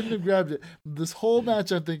 I shouldn't have grabbed it. This whole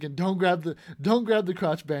match, I'm thinking, don't grab the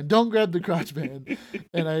crotch band, don't grab the crotch band,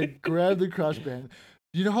 and I grabbed the crotch band.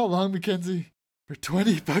 You know how long, Mackenzie? For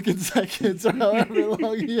 20 fucking seconds or however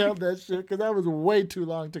long he held that shit, because that was way too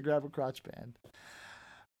long to grab a crotch band.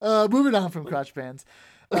 Moving on from crotch bands.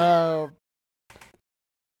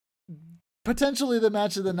 Potentially the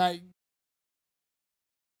match of the night.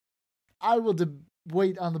 I will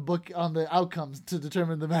wait on the outcomes to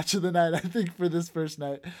determine the match of the night. I think for this first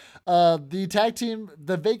night,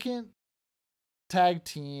 the vacant tag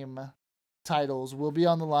team titles will be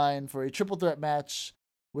on the line for a triple threat match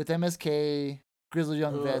with MSK, Grizzled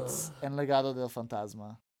Young Vets, and Legado del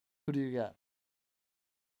Fantasma. Who do you got?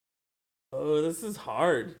 Oh, this is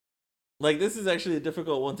hard. Like, this is actually a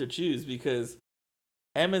difficult one to choose because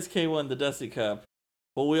MSK won the Dusty Cup,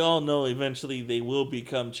 but we all know eventually they will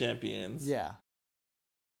become champions. Yeah.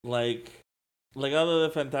 Like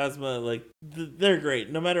Legado del Fantasma, like, they're great.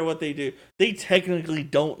 No matter what they do, they technically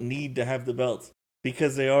don't need to have the belts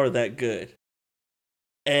because they are that good.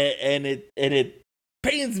 And it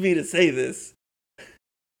pains me to say this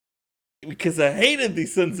because I hated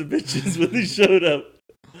these sons of bitches when they showed up.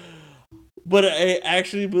 But I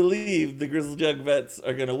actually believe the Grizzled Young Vets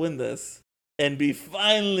are going to win this and be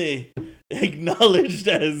finally acknowledged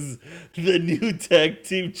as the new tag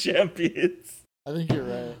team champions. I think you're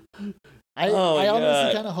right. I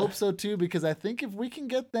honestly kind of hope so too, because I think if we can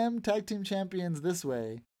get them tag team champions this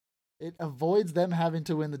way, it avoids them having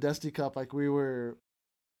to win the Dusty Cup like we were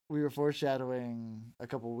foreshadowing a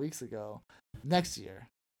couple weeks ago next year.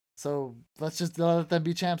 So let's just let them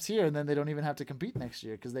be champs here, and then they don't even have to compete next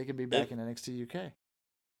year because they can be back in NXT UK.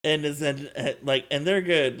 And they're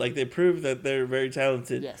good. Like, they prove that they're very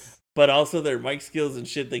talented. Yes. But also their mic skills and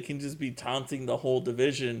shit, they can just be taunting the whole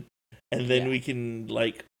division, and then we can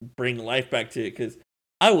like bring life back to it. Because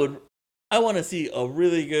I want to see a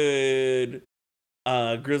really good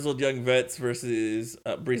Grizzled Young Vets versus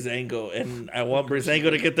Breezango, and I want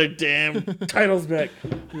Breezango to get their damn titles back.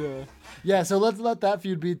 Yeah. So let's let that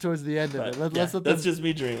feud be towards the end of it. Let's let that's just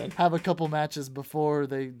me dreaming. Have a couple matches before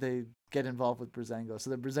they get involved with Breezango,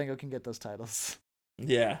 so that Breezango can get those titles.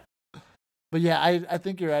 Yeah. But yeah, I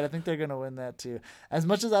think you're right. I think they're gonna win that too. As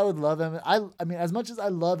much as I would love them, as much as I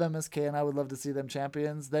love MSK and I would love to see them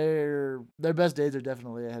champions, their best days are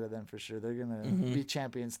definitely ahead of them for sure. They're gonna be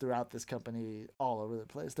champions throughout this company all over the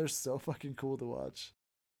place. They're so fucking cool to watch.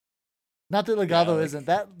 Not that Legado isn't.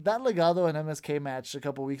 That Legado and MSK match a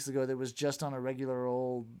couple weeks ago that was just on a regular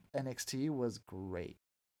old NXT was great.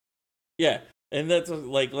 Yeah, and that's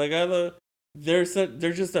like Legado. They're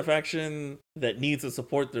just a faction that needs to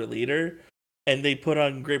support their leader. And they put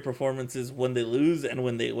on great performances when they lose and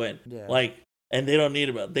when they win. Yeah. And they don't need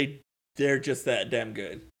a belt. They're just that damn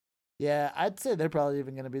good. Yeah, I'd say they're probably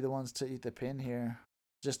even going to be the ones to eat the pin here,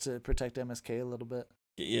 just to protect MSK a little bit.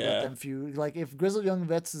 Yeah. Let them feud. Like, if Grizzled Young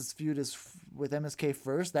Vets' feud is with MSK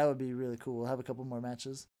first, that would be really cool. We'll have a couple more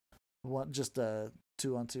matches. Just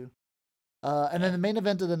 2-on-2. And then the main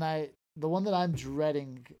event of the night, the one that I'm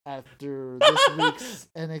dreading after this week's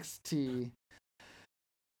NXT,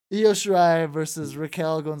 Io Shirai versus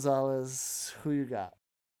Raquel Gonzalez. Who you got?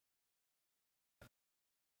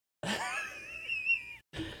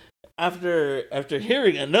 After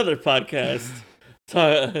hearing another podcast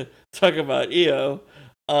talk about Io,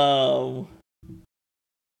 and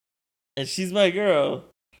she's my girl.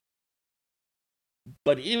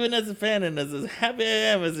 But even as a fan and as happy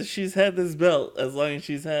I am as she's had this belt as long as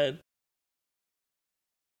she's had,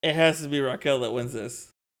 it has to be Raquel that wins this.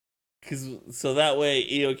 So that way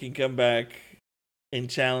Io can come back and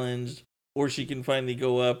challenge, or she can finally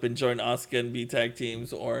go up and join Asuka and be tag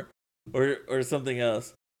teams, or something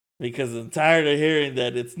else. Because I'm tired of hearing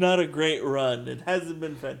that it's not a great run. It hasn't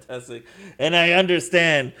been fantastic. And I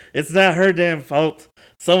understand it's not her damn fault.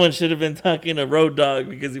 Someone should have been talking to Road Dogg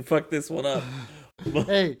because he fucked this one up.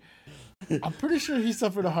 Hey, I'm pretty sure he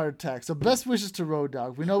suffered a heart attack. So best wishes to Road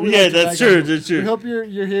Dogg. We know. That's true. That's true. We hope you're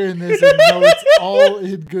hearing this and know it's all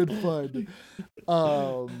in good fun.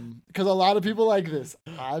 Because a lot of people like this.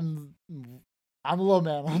 I'm a low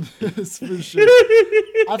man on this for sure.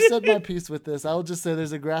 I've said my piece with this. I will just say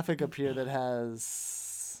there's a graphic up here that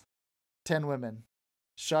has 10 women: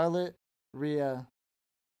 Charlotte, Rhea,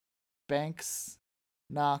 Banks,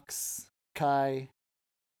 Nox, Kai,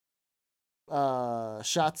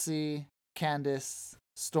 Shotzi, Candice,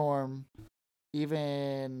 Storm,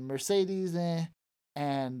 even Mercedes,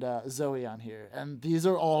 and Zoe on here. And these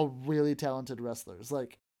are all really talented wrestlers.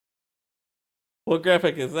 Like, what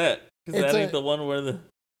graphic is that? Because that ain't the one where the...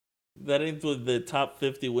 That ain't the top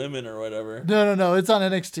 50 women or whatever. No. It's on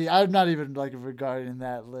NXT. I'm not even like regarding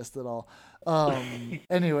that list at all.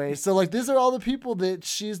 Anyway, so like these are all the people that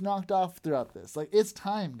she's knocked off throughout this. Like it's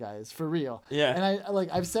time, guys, for real. Yeah. And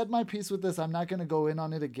I've said my piece with this. I'm not gonna go in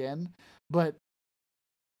on it again, but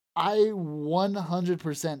I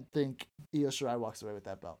 100% think Io Shirai walks away with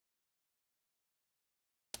that belt.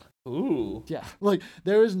 Ooh. Yeah, like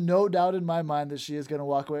there is no doubt in my mind that she is gonna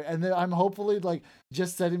walk away, and then I'm hopefully like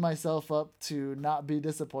just setting myself up to not be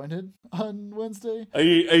disappointed on Wednesday. Are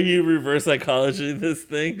you reverse psychology this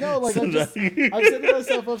thing? No, like I'm setting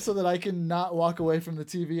myself up so that I can not walk away from the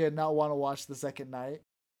TV and not want to watch the second night,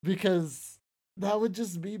 because that would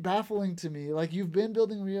just be baffling to me. Like you've been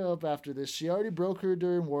building Rhea up after this. She already broke her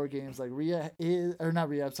during War Games. Like Rhea is, or not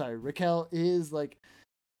Rhea. I'm sorry, Raquel is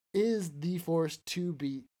the force to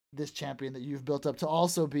beat this champion that you've built up to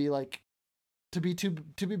also be like to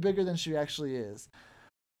be bigger than she actually is.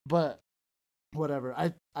 But whatever.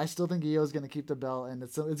 I still think Io is going to keep the belt, and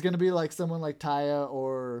it's going to be like someone like Taya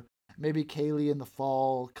or maybe Kaylee in the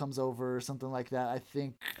fall comes over or something like that. I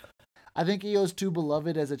think Io's too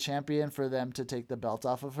beloved as a champion for them to take the belt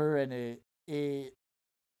off of her, and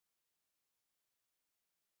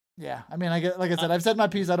yeah. I mean, like I said, I've said my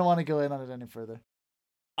piece. I don't want to go in on it any further.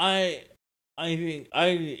 I think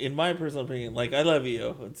in my personal opinion, like I love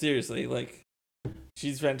Io. Seriously, like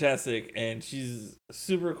she's fantastic and she's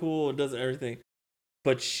super cool and does everything.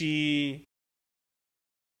 But she,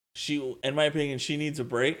 in my opinion, she needs a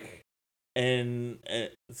break, and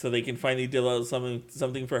so they can finally develop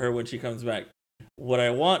something for her when she comes back. What I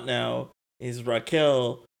want now is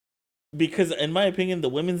Raquel, because in my opinion, the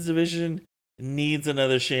women's division needs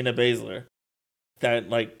another Shayna Baszler that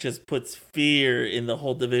like just puts fear in the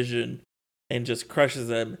whole division and just crushes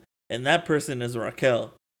them. And that person is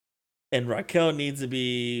Raquel. And Raquel needs to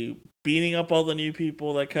be beating up all the new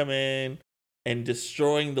people that come in and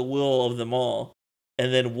destroying the will of them all.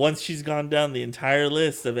 And then once she's gone down the entire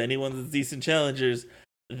list of anyone's decent challengers,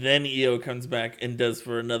 then Io comes back and does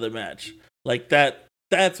for another match. Like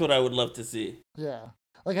that's what I would love to see. Yeah.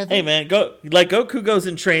 Like I think, hey man, Goku goes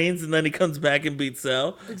and trains and then he comes back and beats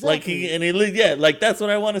Cell. Exactly. Like that's what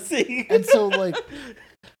I want to see. And so like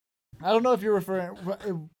I don't know if you're referring.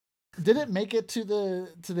 Did it make it to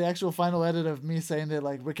the actual final edit of me saying that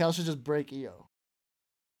like Raquel should just break Io?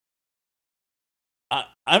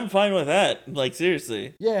 I'm fine with that. Like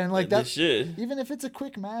seriously. Yeah, and like that should. Even if it's a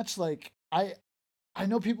quick match, like I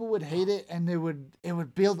know people would hate it, and it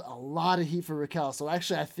would build a lot of heat for Raquel. So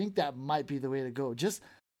actually, I think that might be the way to go. Just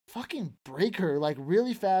fucking break her like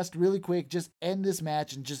really fast, really quick. Just end this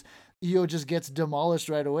match and just. Io just gets demolished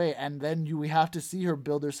right away, and then we have to see her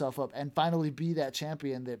build herself up and finally be that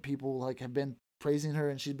champion that people like have been praising her,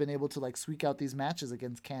 and she's been able to like squeak out these matches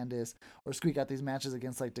against Candice or squeak out these matches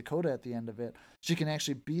against like Dakota at the end of it. She can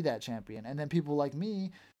actually be that champion, and then people like me,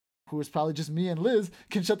 who is probably just me and Liz,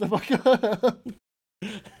 can shut the fuck up.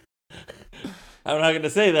 I'm not gonna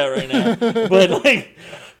say that right now, but like,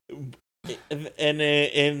 and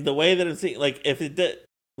in the way that I'm seeing, like if it did.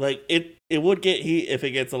 Like it would get heat if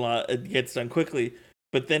it gets done quickly,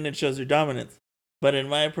 but then it shows your dominance. But in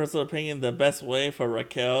my personal opinion, the best way for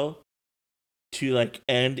Raquel to like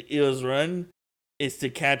end Io's run is to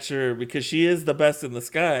catch her, because she is the best in the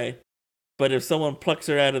sky. But if someone plucks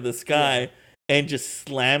her out of the sky and just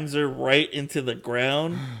slams her right into the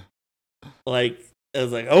ground, like I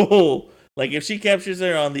was like, oh, like if she captures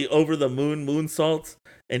her on the over the moonsault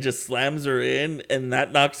and just slams her in and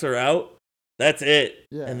that knocks her out. That's it.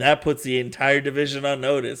 Yeah. And that puts the entire division on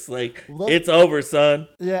notice. Like, it's over, son.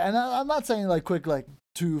 Yeah, and I'm not saying, like, quick, like,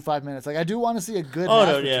 2-5 minutes. Like, I do want to see a good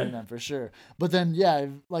match between them, for sure. But then, yeah,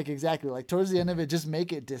 like, exactly. Like, towards the end of it, just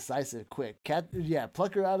make it decisive, quick.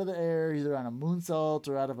 Pluck her out of the air, either on a moonsault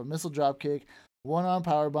or out of a missile drop kick. One-arm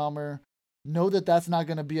powerbomber. Know that that's not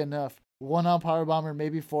going to be enough. One-arm powerbomber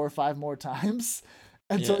maybe 4 or 5 more times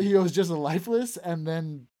until Io's just lifeless, and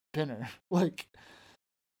then pin her. Like...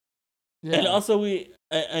 Yeah. And also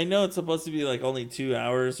I know it's supposed to be like only 2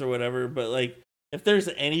 hours or whatever, but like if there's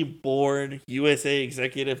any bored USA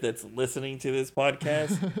executive that's listening to this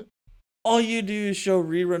podcast, all you do is show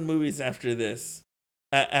rerun movies after this,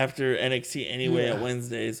 after NXT anyway at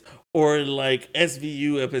Wednesdays, or like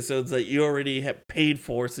SVU episodes that you already have paid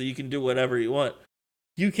for, so you can do whatever you want.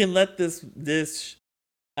 You can let this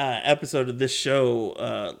episode of this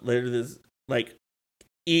show later this like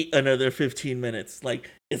eat another 15 minutes.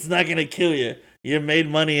 Like, it's not gonna kill you. You made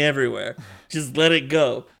money everywhere. Just let it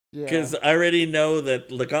go. Because I already know that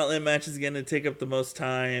the gauntlet match is gonna take up the most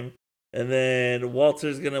time, and then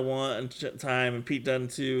Walter's gonna want time, and Pete Dunne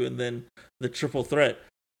too, and then the triple threat.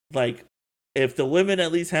 Like, if the women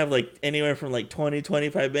at least have like anywhere from like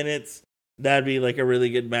 20-25 minutes, that'd be like a really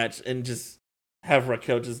good match, and just have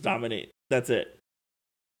Raquel just dominate. That's it.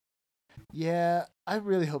 Yeah, I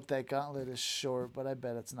really hope that gauntlet is short, but I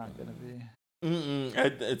bet it's not gonna be.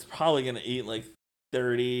 It's probably gonna eat like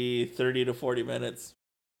 30 to 40 minutes,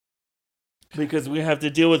 because we have to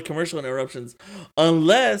deal with commercial interruptions,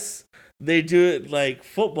 unless they do it like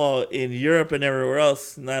football in Europe and everywhere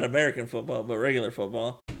else, not American football, but regular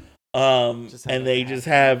football. And they just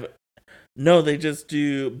have no, they just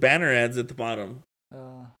do banner ads at the bottom.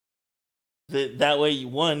 That way,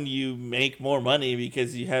 one, you make more money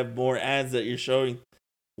because you have more ads that you're showing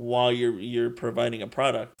while you're providing a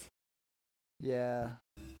product. Yeah.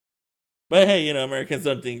 But hey, Americans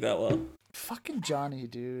don't think that well. Fucking Johnny,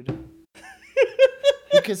 dude.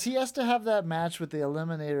 Because he has to have that match with the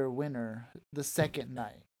Eliminator winner the second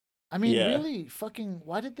night. I mean, really, fucking,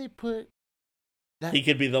 why did they put that? He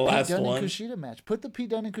could be the last Pete Dunne one. And Kushida match. Put the Pete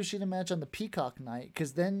Dunne and Kushida match on the Peacock night,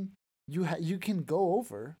 because then you can go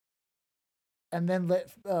over, and then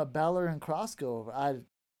let Balor and Cross go over. I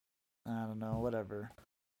don't know, whatever.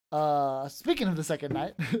 Speaking of the second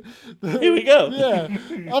night, here we go. Yeah,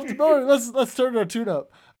 up to North. Let's turn our tune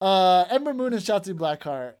up. Ember Moon and Shotzi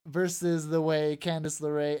Blackheart versus The Way, Candice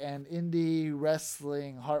LeRae, and Indie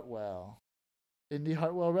Wrestling Hartwell. Indie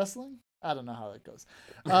Hartwell Wrestling? I don't know how that goes.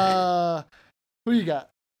 Who you got?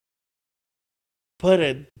 Put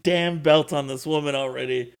a damn belt on this woman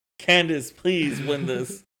already. Candice, please win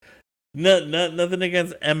this. Nothing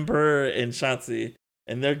against Ember and Shotzi.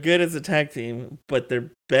 And they're good as a tag team, but they're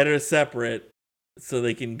better separate so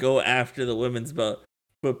they can go after the women's belt.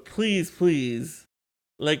 But please,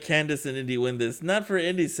 let Candice and Indy win this. Not for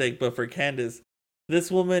Indy's sake, but for Candice.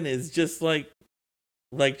 This woman is just like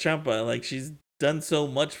Ciampa. Like, she's done so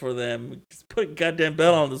much for them. Just put a goddamn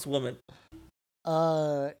belt on this woman.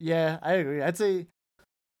 Yeah, I agree. I'd say,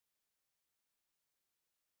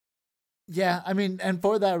 yeah, I mean, and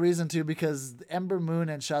for that reason too, because Ember Moon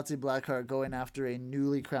and Shotzi Blackheart going after a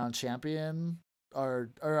newly crowned champion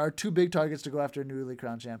are two big targets to go after a newly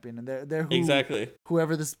crowned champion, and they're exactly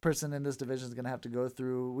whoever this person in this division is going to have to go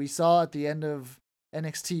through. We saw at the end of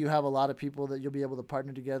NXT, you have a lot of people that you'll be able to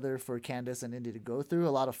partner together for Candice and Indy to go through. A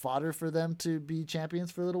lot of fodder for them to be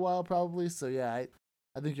champions for a little while, probably. So yeah, I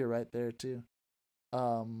think you're right there too.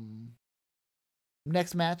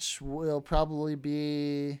 Next match will probably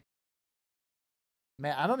be,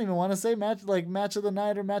 man, I don't even want to say match of the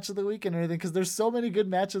night or match of the weekend or anything, because there's so many good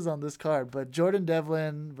matches on this card. But Jordan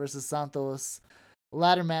Devlin versus Santos,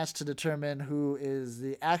 ladder match to determine who is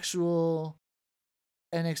the actual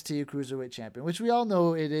NXT Cruiserweight Champion, which we all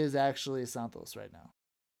know it is actually Santos right now.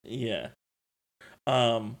 Yeah.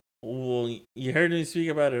 Well, you heard me speak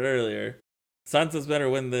about it earlier. Santos better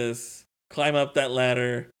win this, climb up that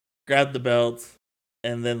ladder, grab the belt,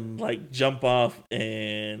 and then jump off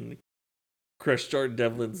and crush Jordan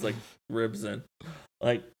Devlin's ribs in.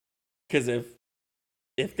 Because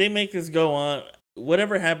if they make this go on,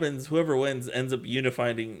 whatever happens, whoever wins ends up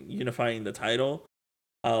unifying the title.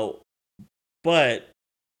 But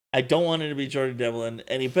I don't want it to be Jordan Devlin,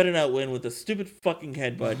 and he better not win with a stupid fucking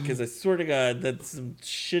headbutt, because I swear to God, that's some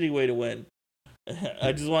shitty way to win.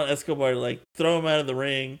 I just want Escobar to throw him out of the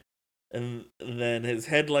ring, and then his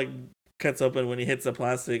head cuts open when he hits the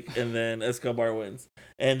plastic, and then Escobar wins.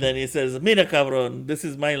 And then he says, "Mira, cabrón, this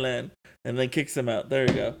is my land," and then kicks him out. There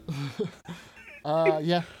you go.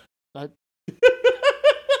 Yeah.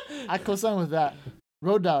 I co-sign with that.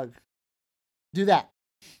 Road Dogg. Do that.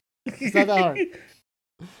 It's not that hard.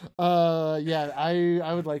 Yeah,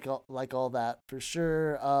 I would like all that for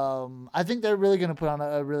sure. I think they're really gonna put on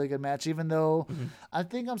a really good match, even though I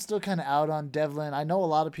think I'm still kind of out on Devlin. I know a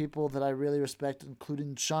lot of people that I really respect,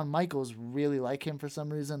 including Shawn Michaels, really like him for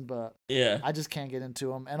some reason, but yeah, I just can't get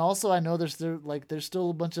into him. And also, I know there's still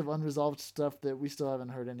a bunch of unresolved stuff that we still haven't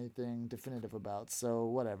heard anything definitive about. So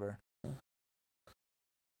whatever.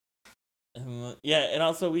 Yeah, and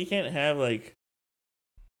also we can't have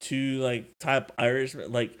two top Irish,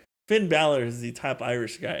 Finn Balor is the top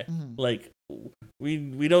Irish guy.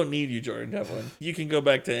 We don't need you, Jordan Devlin. You can go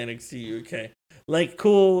back to NXT UK.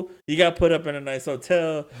 Cool, you got put up in a nice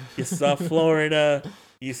hotel, you saw Florida,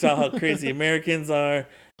 you saw how crazy Americans are.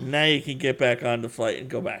 Now you can get back on the flight and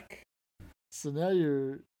go back. So now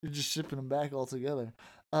you're just shipping them back altogether.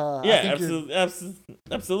 Yeah,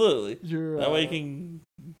 absolutely. That way you can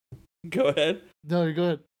go ahead. No, you go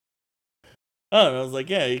ahead. Oh, and I was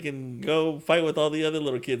yeah, you can go fight with all the other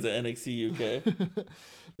little kids at NXT UK.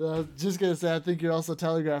 I was just gonna say, I think you're also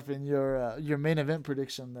telegraphing your main event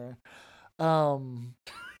prediction there.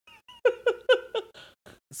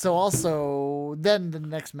 So also, then the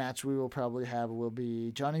next match we will probably have will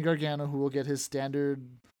be Johnny Gargano, who will get his standard,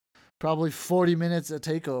 probably 40 minutes at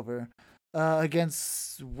Takeover,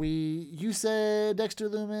 against you said Dexter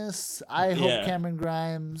Loomis. I hope Yeah, Cameron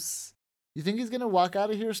Grimes. You think he's gonna walk out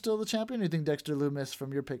of here still the champion? Or you think Dexter Loomis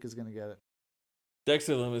from your pick is gonna get it?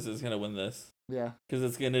 Dexter Loomis is gonna win this Yeah, because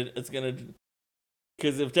it's gonna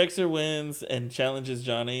because if Dexter wins and challenges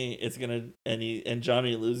Johnny, it's gonna and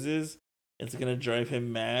Johnny loses, it's gonna drive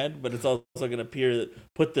him mad. But it's also gonna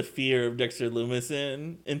put the fear of Dexter Loomis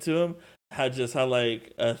into him. How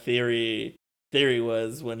like a theory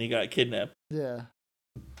was when he got kidnapped. yeah.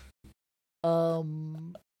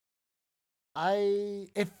 Um,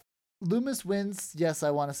 if Loomis wins, yes,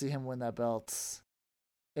 I want to see him win that belt.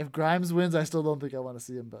 If Grimes wins, I still don't think I want to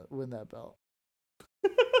see him win that belt.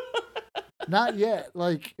 Not yet.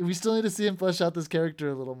 Like, we still need to see him flesh out this character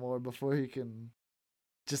a little more before he can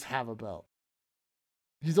just have a belt.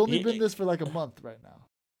 He's only been this for like a month right now.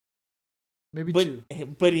 Maybe two.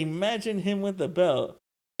 But imagine him with the belt.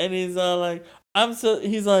 And he's all like,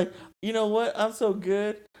 he's like, you know what? I'm so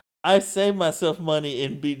good. I saved myself money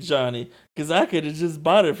and beat Johnny because I could have just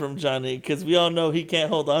bought it from Johnny because we all know he can't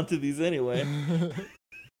hold on to these anyway.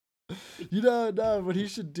 No, what he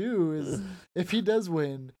should do is if he does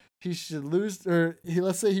win, he should lose, or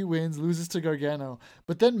let's say he wins, loses to Gargano,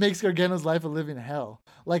 but then makes Gargano's life a living hell.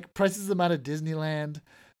 Like, prices him out of Disneyland,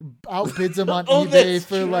 outbids him on eBay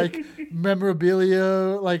for like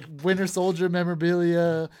memorabilia, like Winter Soldier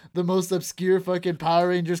memorabilia, the most obscure fucking Power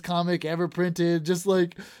Rangers comic ever printed. Just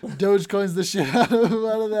like Dogecoins the shit out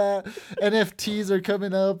of that. NFTs are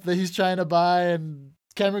coming up that he's trying to buy, and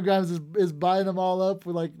Cameron Grimes is buying them all up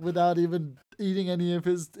without even eating any of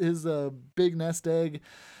his big nest egg.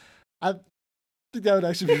 I think that would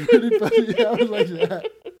actually be pretty funny. I would like that.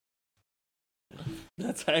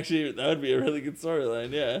 That would be a really good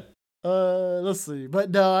storyline, yeah. Let's see. But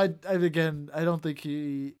no, I don't think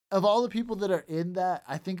of all the people that are in that,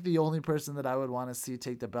 I think the only person that I would want to see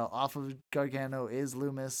take the belt off of Gargano is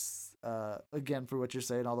Loomis. Again, for what you're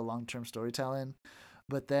saying, all the long-term storytelling.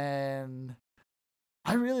 But then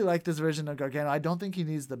I really like this version of Gargano. I don't think he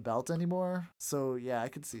needs the belt anymore. So yeah, I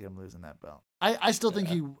could see him losing that belt. I still think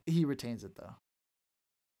he retains it though.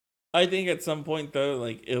 I think at some point though,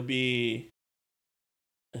 like it'll be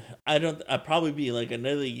I'd probably be like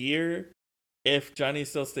another year if Johnny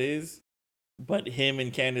still stays, but him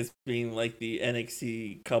and Candice being like the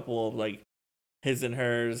NXT couple of like his and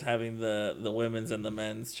hers having the women's and the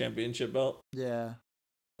men's championship belt. Yeah.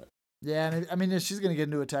 Yeah, and I mean, if she's gonna get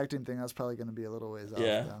into a tag team thing, that's probably gonna be a little ways off.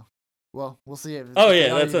 Though. Well, we'll see. That's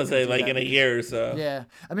what I'm saying. Like in a year or so. Yeah,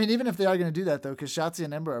 I mean, even if they are gonna do that though, because Shotzi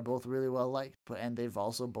and Ember are both really well liked, and they've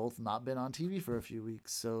also both not been on TV for a few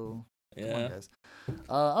weeks. So yeah, come on, guys.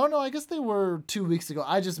 Oh no, I guess they were 2 weeks ago.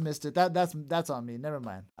 I just missed it. That's on me. Never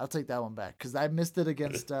mind. I'll take that one back because I missed it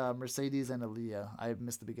against Mercedes and Aaliyah. I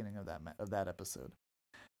missed the beginning of that episode.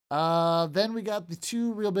 Then we got the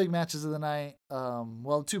two real big matches of the night.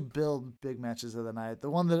 Two big matches of the night. The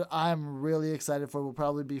one that I'm really excited for will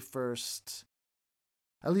probably be first.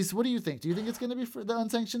 At least, what do you think? Do you think it's going to be the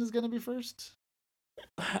unsanctioned is going to be first?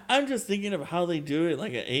 I'm just thinking of how they do it.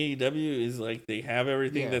 Like at AEW is like they have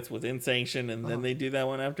everything that's within sanction, and then they do that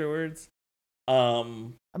one afterwards. I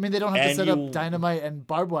mean, they don't have to set up Dynamite and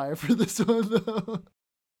barbed wire for this one though.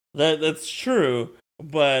 That's true,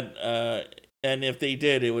 but and if they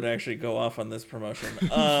did, it would actually go off on this promotion.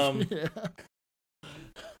 I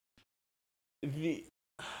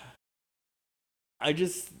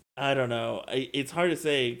don't know. It's hard to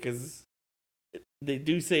say because they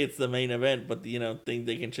do say it's the main event, but think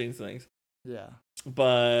they can change things. Yeah.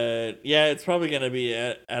 But yeah, it's probably gonna be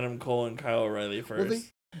Adam Cole and Kyle O'Reilly first. Well,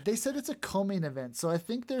 they said it's a co-main event, so I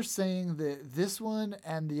think they're saying that this one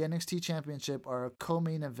and the NXT Championship are a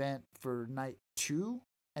co-main event for night 2.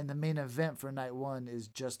 And the main event for night 1 is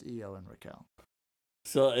just Io and Raquel.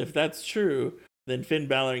 So if that's true, then Finn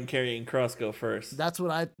Balor and Karrion Kross go first. That's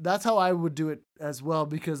how I would do it as well,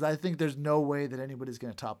 because I think there's no way that anybody's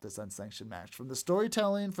going to top this unsanctioned match. From the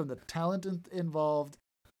storytelling, from the talent involved,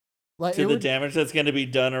 like the damage that's going to be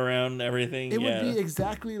done around everything. It would be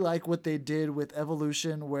exactly like what they did with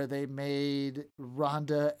Evolution, where they made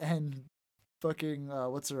Ronda and fucking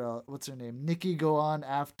what's her name, Nikki, go on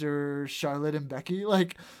after Charlotte and Becky.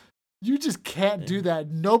 Like, you just can't do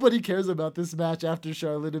that. Nobody cares about this match after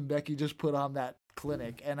Charlotte and Becky just put on that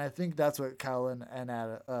clinic, and I think that's what Kyle and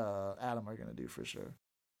Adam are gonna do for sure.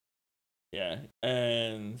 Yeah,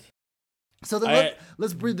 and so then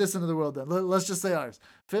let's breathe this into the world. Then let's just say ours: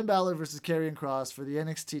 Finn Balor versus Karrion Kross for the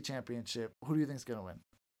NXT Championship. Who do you think is gonna win?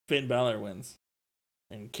 Finn Balor wins.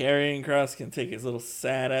 and Karrion Kross can take his little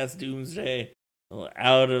sad ass Doomsday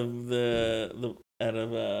out of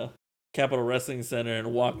Capital Wrestling Center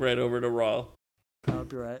and walk right over to Raw. I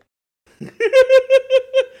hope you're right.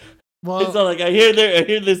 It's all like I hear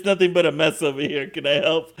there's nothing but a mess over here. Can I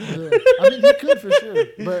help? Yeah. I mean, he could for sure,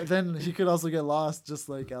 but then he could also get lost, just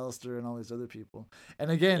like Alistair and all these other people. And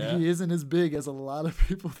again, he isn't as big as a lot of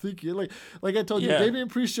people think. Like I told you, Damian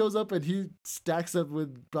Priest shows up and he stacks up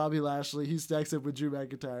with Bobby Lashley. He stacks up with Drew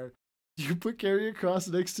McIntyre. You put Karrion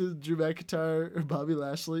Kross next to Drew McIntyre or Bobby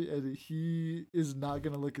Lashley, and he is not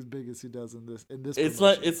gonna look as big as he does in this.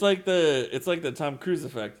 It's like the Tom Cruise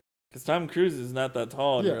effect. Because Tom Cruise is not that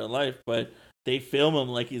tall in real life, but they film him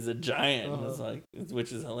like he's a giant,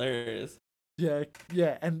 which is hilarious. Yeah.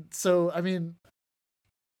 And so, I mean,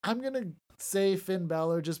 I'm going to say Finn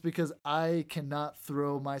Balor just because I cannot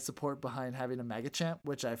throw my support behind having a mega champ,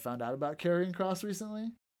 which I found out about Karrion Kross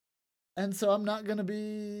recently. And so I'm not going to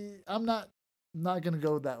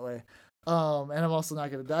go that way. And I'm also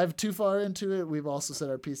not going to dive too far into it. We've also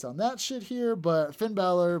said our piece on that shit here, but Finn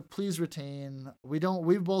Balor, please retain.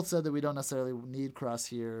 We've both said that we don't necessarily need Kross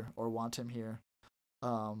here or want him here.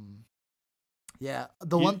 One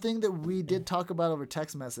thing that we did talk about over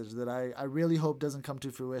text message that I really hope doesn't come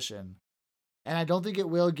to fruition, and I don't think it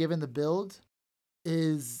will given the build,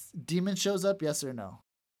 is Demon shows up, yes or no?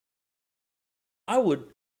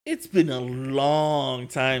 It's been a long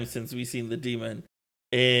time since we've seen the Demon.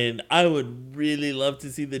 And I would really love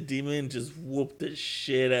to see the Demon just whoop the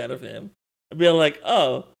shit out of him. I'd be like,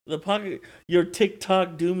 oh, your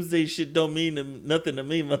TikTok doomsday shit don't mean nothing to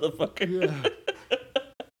me, motherfucker.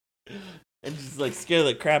 Yeah. And just like scare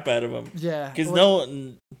the crap out of him. Yeah. Because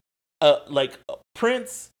like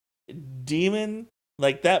Prince, Demon,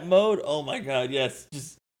 like that mode, oh my god, yes.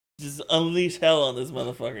 Just unleash hell on this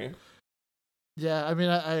motherfucker. Yeah, I mean,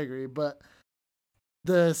 I agree. But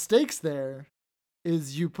the stakes there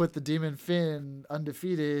is you put the Demon Finn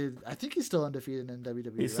undefeated. I think he's still undefeated in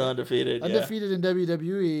WWE. He's still undefeated. Undefeated in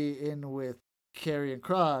WWE in with Karrion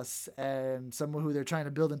Kross and someone who they're trying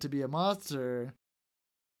to build into be a monster.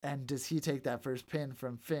 And does he take that first pin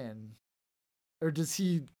from Finn, or does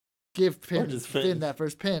he give Finn that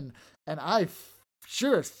first pin? And I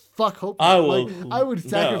sure as fuck hope I would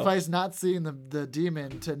sacrifice not seeing the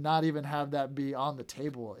Demon to not even have that be on the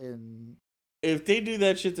table in. If they do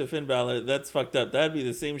that shit to Finn Balor, that's fucked up. That'd be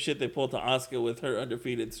the same shit they pulled to Asuka with her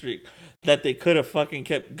undefeated streak. That they could have fucking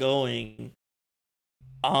kept going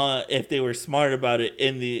if they were smart about it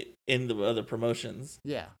in the other promotions.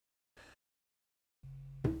 Yeah.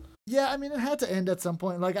 Yeah, I mean, it had to end at some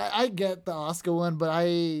point. Like, I get the Asuka one, but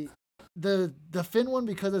the Finn one,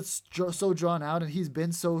 because it's so drawn out and he's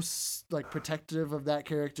been so, like, protective of that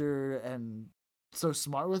character and so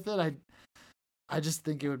smart with it, I just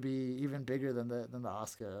think it would be even bigger than the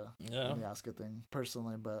Asuka, the Asuka thing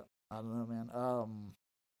personally, but I don't know, man.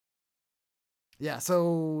 Yeah,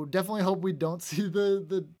 so definitely hope we don't see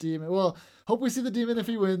the Demon. Well, hope we see the Demon if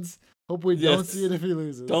he wins. Hope we don't see it if he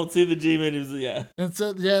loses. Don't see the Demon. And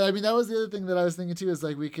so, yeah, I mean, that was the other thing that I was thinking too, is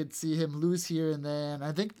like we could see him lose here, and then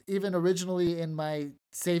I think even originally in my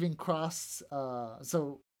Saving Kross,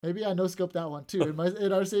 so maybe I no-scoped that one too.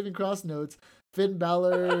 In our Saving Kross notes, Finn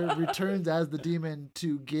Balor returns as the Demon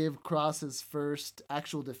to give Kross his first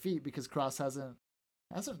actual defeat because Kross hasn't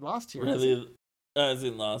lost here. Really,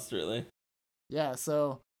 hasn't lost really. Yeah,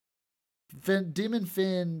 so Demon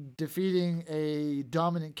Finn defeating a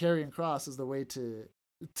dominant Karrion Kross is the way to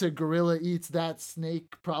Gorilla Eats that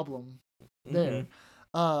snake problem there.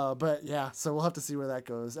 Mm-hmm. But yeah, so we'll have to see where that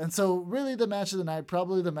goes. And so really the match of the night,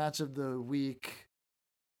 probably the match of the week.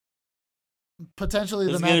 Potentially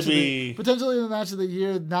the match of the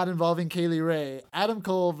year, not involving Kaylee Ray. Adam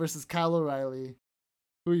Cole versus Kyle O'Reilly.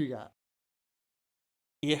 Who you got?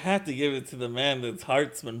 You have to give it to the man that's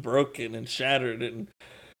heart's been broken and shattered, and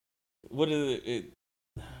what is it?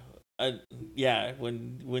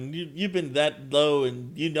 When you've been that low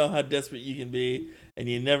and you know how desperate you can be, and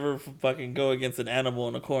you never fucking go against an animal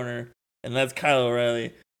in a corner, and that's Kyle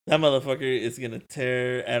O'Reilly. That motherfucker is gonna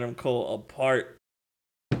tear Adam Cole apart.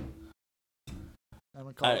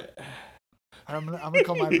 I'm gonna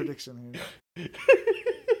call my prediction here.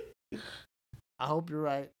 I hope you're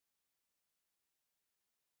right.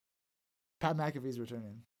 Pat McAfee's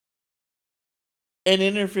returning. And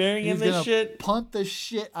interfering in this shit? Punt the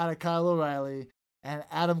shit out of Kyle O'Reilly, and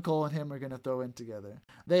Adam Cole and him are gonna throw in together.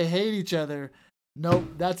 They hate each other. Nope,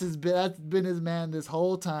 that's been his man this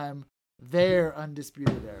whole time. Their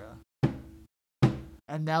undisputed era.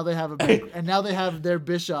 And now they have their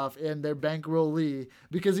Bischoff and their bankrollee,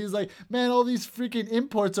 because he's like, man, all these freaking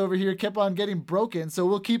imports over here kept on getting broken, so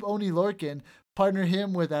we'll keep Oney Lorcan. partner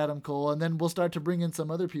him with Adam Cole, and then we'll start to bring in some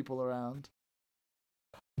other people around.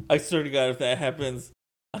 I swear to God, if that happens,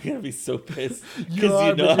 I'm gonna be so pissed because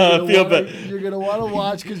You know how I feel. But you're gonna want to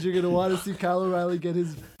watch because you're gonna want to see Kyle O'Reilly get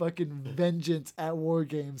his fucking vengeance at War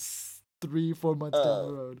Games 3-4 months down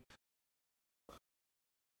the road.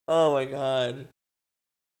 Oh my God.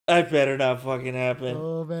 I better not fucking happen.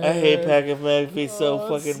 Oh man, I hate Patrick McAfee so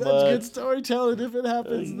fucking such much. Good storytelling if it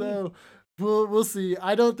happens though. We'll see.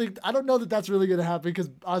 I don't know that that's really gonna happen because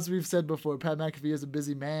as we've said before, Pat McAfee is a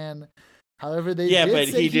busy man. However, they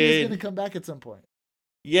did say he was gonna come back at some point.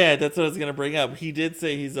 Yeah, that's what I was gonna bring up. He did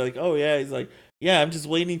say he's like, I'm just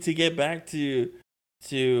waiting to get back to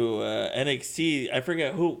NXT. I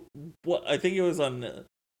forget what. I think it was on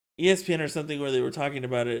ESPN or something where they were talking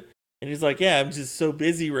about it. And he's like, yeah, I'm just so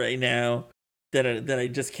busy right now that I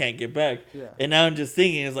just can't get back. Yeah. And now I'm just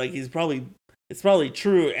thinking, it's like it's probably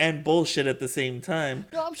true and bullshit at the same time.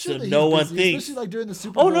 No, I'm sure so that no he's one busy, thinks, especially like during the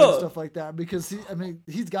Super Bowl and stuff like that, because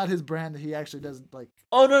he's got his brand that he actually doesn't like.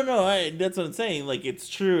 Oh no, that's what I'm saying. Like it's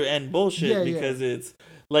true and bullshit because it's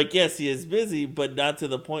like yes, he is busy, but not to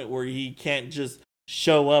the point where he can't just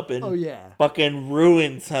show up and fucking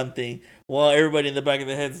ruin something. While everybody in the back of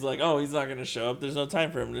the head is like, oh, he's not going to show up. There's no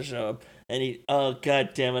time for him to show up. And oh,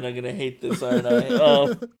 God damn it, I'm going to hate this, aren't I?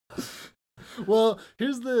 Oh. Well,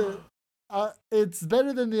 here's it's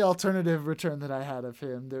better than the alternative return that I had of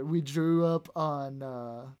him that we drew up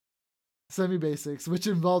on Semi Basics, which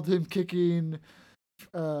involved him kicking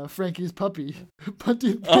Frankie's puppy.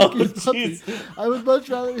 Punting Frankie's puppy. I would much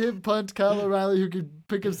rather him punt Kyle O'Reilly, who could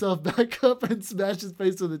pick himself back up and smash his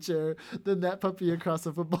face with a chair, than that puppy across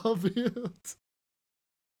a football field.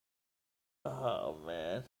 Oh,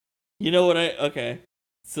 man. You know what okay.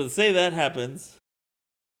 So say that happens.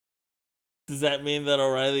 Does that mean that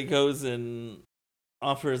O'Reilly goes and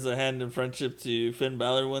offers a hand in friendship to Finn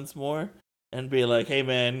Balor once more? And be like, hey,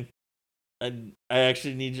 man, I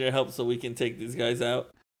actually need your help so we can take these guys out?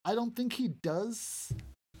 I don't think he does.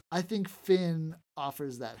 I think Finn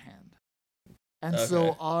offers that hand. And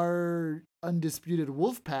so our undisputed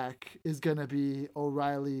Wolfpack is going to be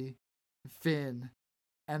O'Reilly, Finn,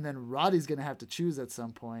 and then Roddy's going to have to choose at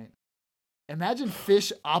some point. Imagine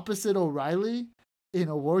Fish opposite O'Reilly in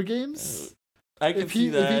a War Games. I can see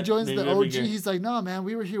that. If he joins the OG, he's like, no, man,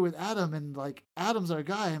 we were here with Adam, and like Adam's our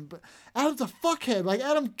guy, but Adam's a fuckhead. Like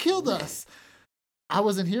Adam killed us. I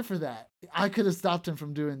wasn't here for that. I could have stopped him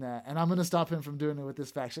from doing that, and I'm gonna stop him from doing it with this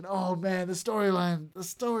faction. Oh man, the story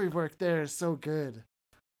work there is so good.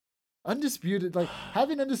 Undisputed, like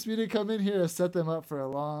having Undisputed come in here has set them up for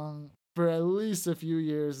at least a few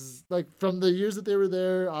years. Like from the years that they were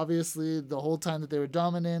there, obviously the whole time that they were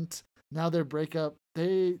dominant. Now their breakup,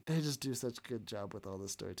 they just do such a good job with all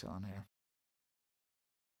this storytelling here.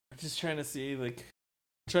 I'm just trying to see, like,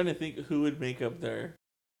 trying to think who would make up their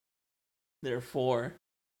four.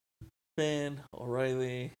 Finn,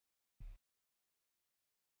 O'Reilly.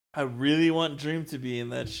 I really want Dream to be in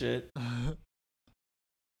that shit. Oh,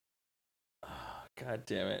 God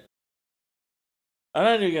damn it. I'm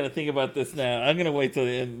not even gonna think about this now. I'm gonna wait till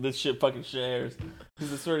the end. This shit fucking shares.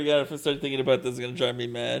 Because I swear to God, if I start thinking about this, it's gonna drive me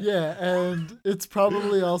mad. Yeah, and it's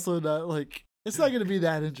probably also not like it's not gonna be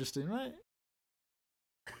that interesting, right?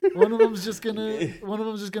 One of them's just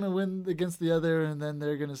gonna win against the other, and then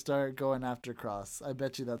they're gonna start going after Cross. I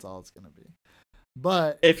bet you that's all it's gonna be.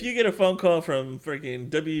 But if you get a phone call from freaking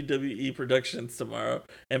WWE Productions tomorrow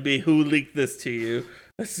and be who leaked this to you,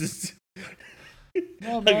 that's just.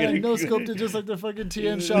 No, man, no scoped it just like the fucking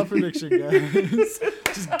TN Shaw prediction, guys.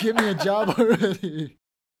 Just give me a job already.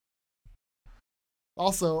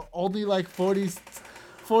 Also, only like 40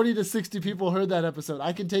 to 60 people heard that episode.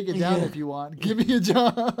 I can take it down if you want. Give me a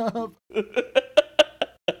job.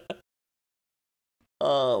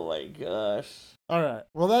 Oh my gosh. All right.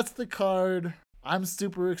 Well, that's the card. I'm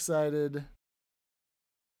super excited.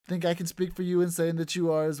 Think I can speak for you in saying that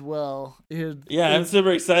you are as well. I'm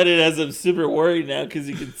super excited as I'm super worried now because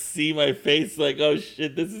you can see my face like, oh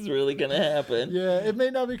shit, this is really gonna happen. Yeah, it may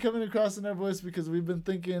not be coming across in our voice because we've been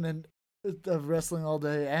thinking of wrestling all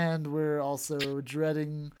day, and we're also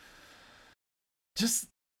dreading just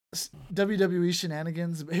WWE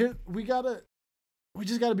shenanigans. But here we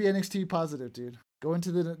just gotta be NXT positive, dude. Go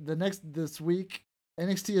into this week.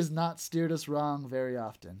 NXT has not steered us wrong very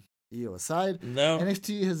often. EO aside, no.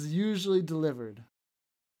 NXT has usually delivered.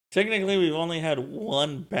 Technically, we've only had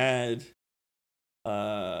one bad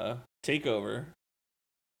takeover,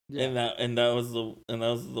 and that was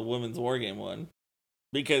the women's War Game one.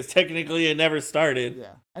 because technically it never started.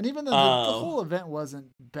 Yeah, and even the whole event wasn't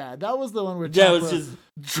bad. That was the one where Yeah, it was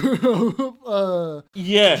Ciampa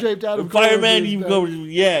just draped out of fireman. You go,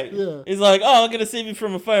 yeah. It's like, oh, I'm gonna save you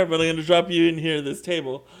from a fire, but I'm gonna drop you in here this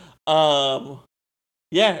table.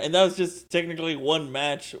 Yeah, and that was just technically one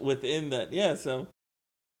match within that. Yeah, so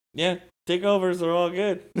yeah, takeovers are all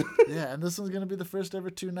good. Yeah, and this one's gonna be the first ever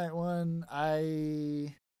 2-night one.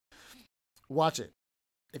 I watch it.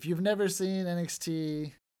 If you've never seen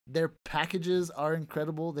NXT, their packages are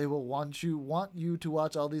incredible. They will want you to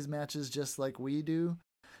watch all these matches just like we do.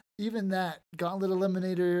 Even that Gauntlet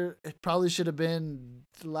Eliminator, it probably should have been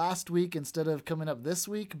last week instead of coming up this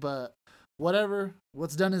week, but whatever.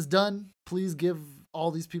 What's done is done. Please give all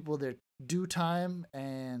these people their due time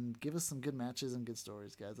and give us some good matches and good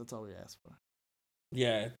stories, guys. That's all we ask for.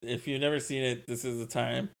 Yeah, if you've never seen it, this is the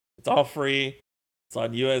time. It's all free. It's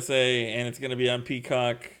on USA and it's gonna be on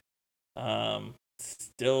Peacock.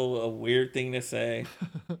 Still a weird thing to say.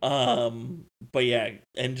 But yeah,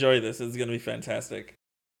 enjoy this. It's gonna be fantastic.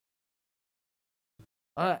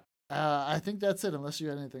 All right. I think that's it, unless you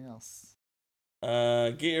had anything else.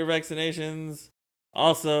 Get your vaccinations.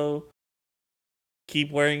 Also, keep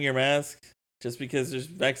wearing your mask. Just because there's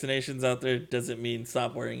vaccinations out there doesn't mean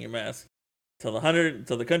stop wearing your mask. Till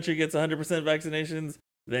the country gets 100% vaccinations,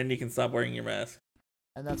 then you can stop wearing your mask.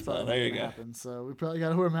 And that's probably not going to happen. So we probably got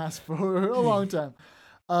to wear masks for a long time.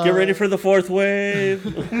 Get ready for the fourth wave.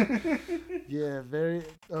 Yeah, that's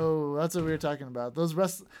what we were talking about.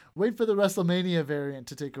 Wait for the WrestleMania variant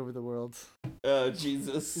to take over the world. Oh,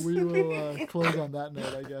 Jesus. We will close on that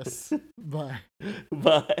note, I guess. Bye.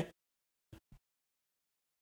 Bye.